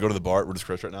will literally go to the bar at Ruth's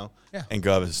Chris right now and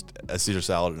go have a Caesar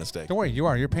salad and a steak. Don't worry,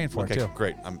 you're paying for Okay, it too.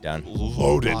 great. I'm Done.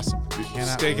 loaded. Awesome.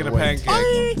 Cannot Steak and a wait.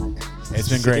 pancake. It's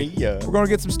been great. See ya. We're going to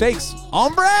get some steaks.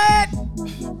 On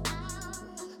bread.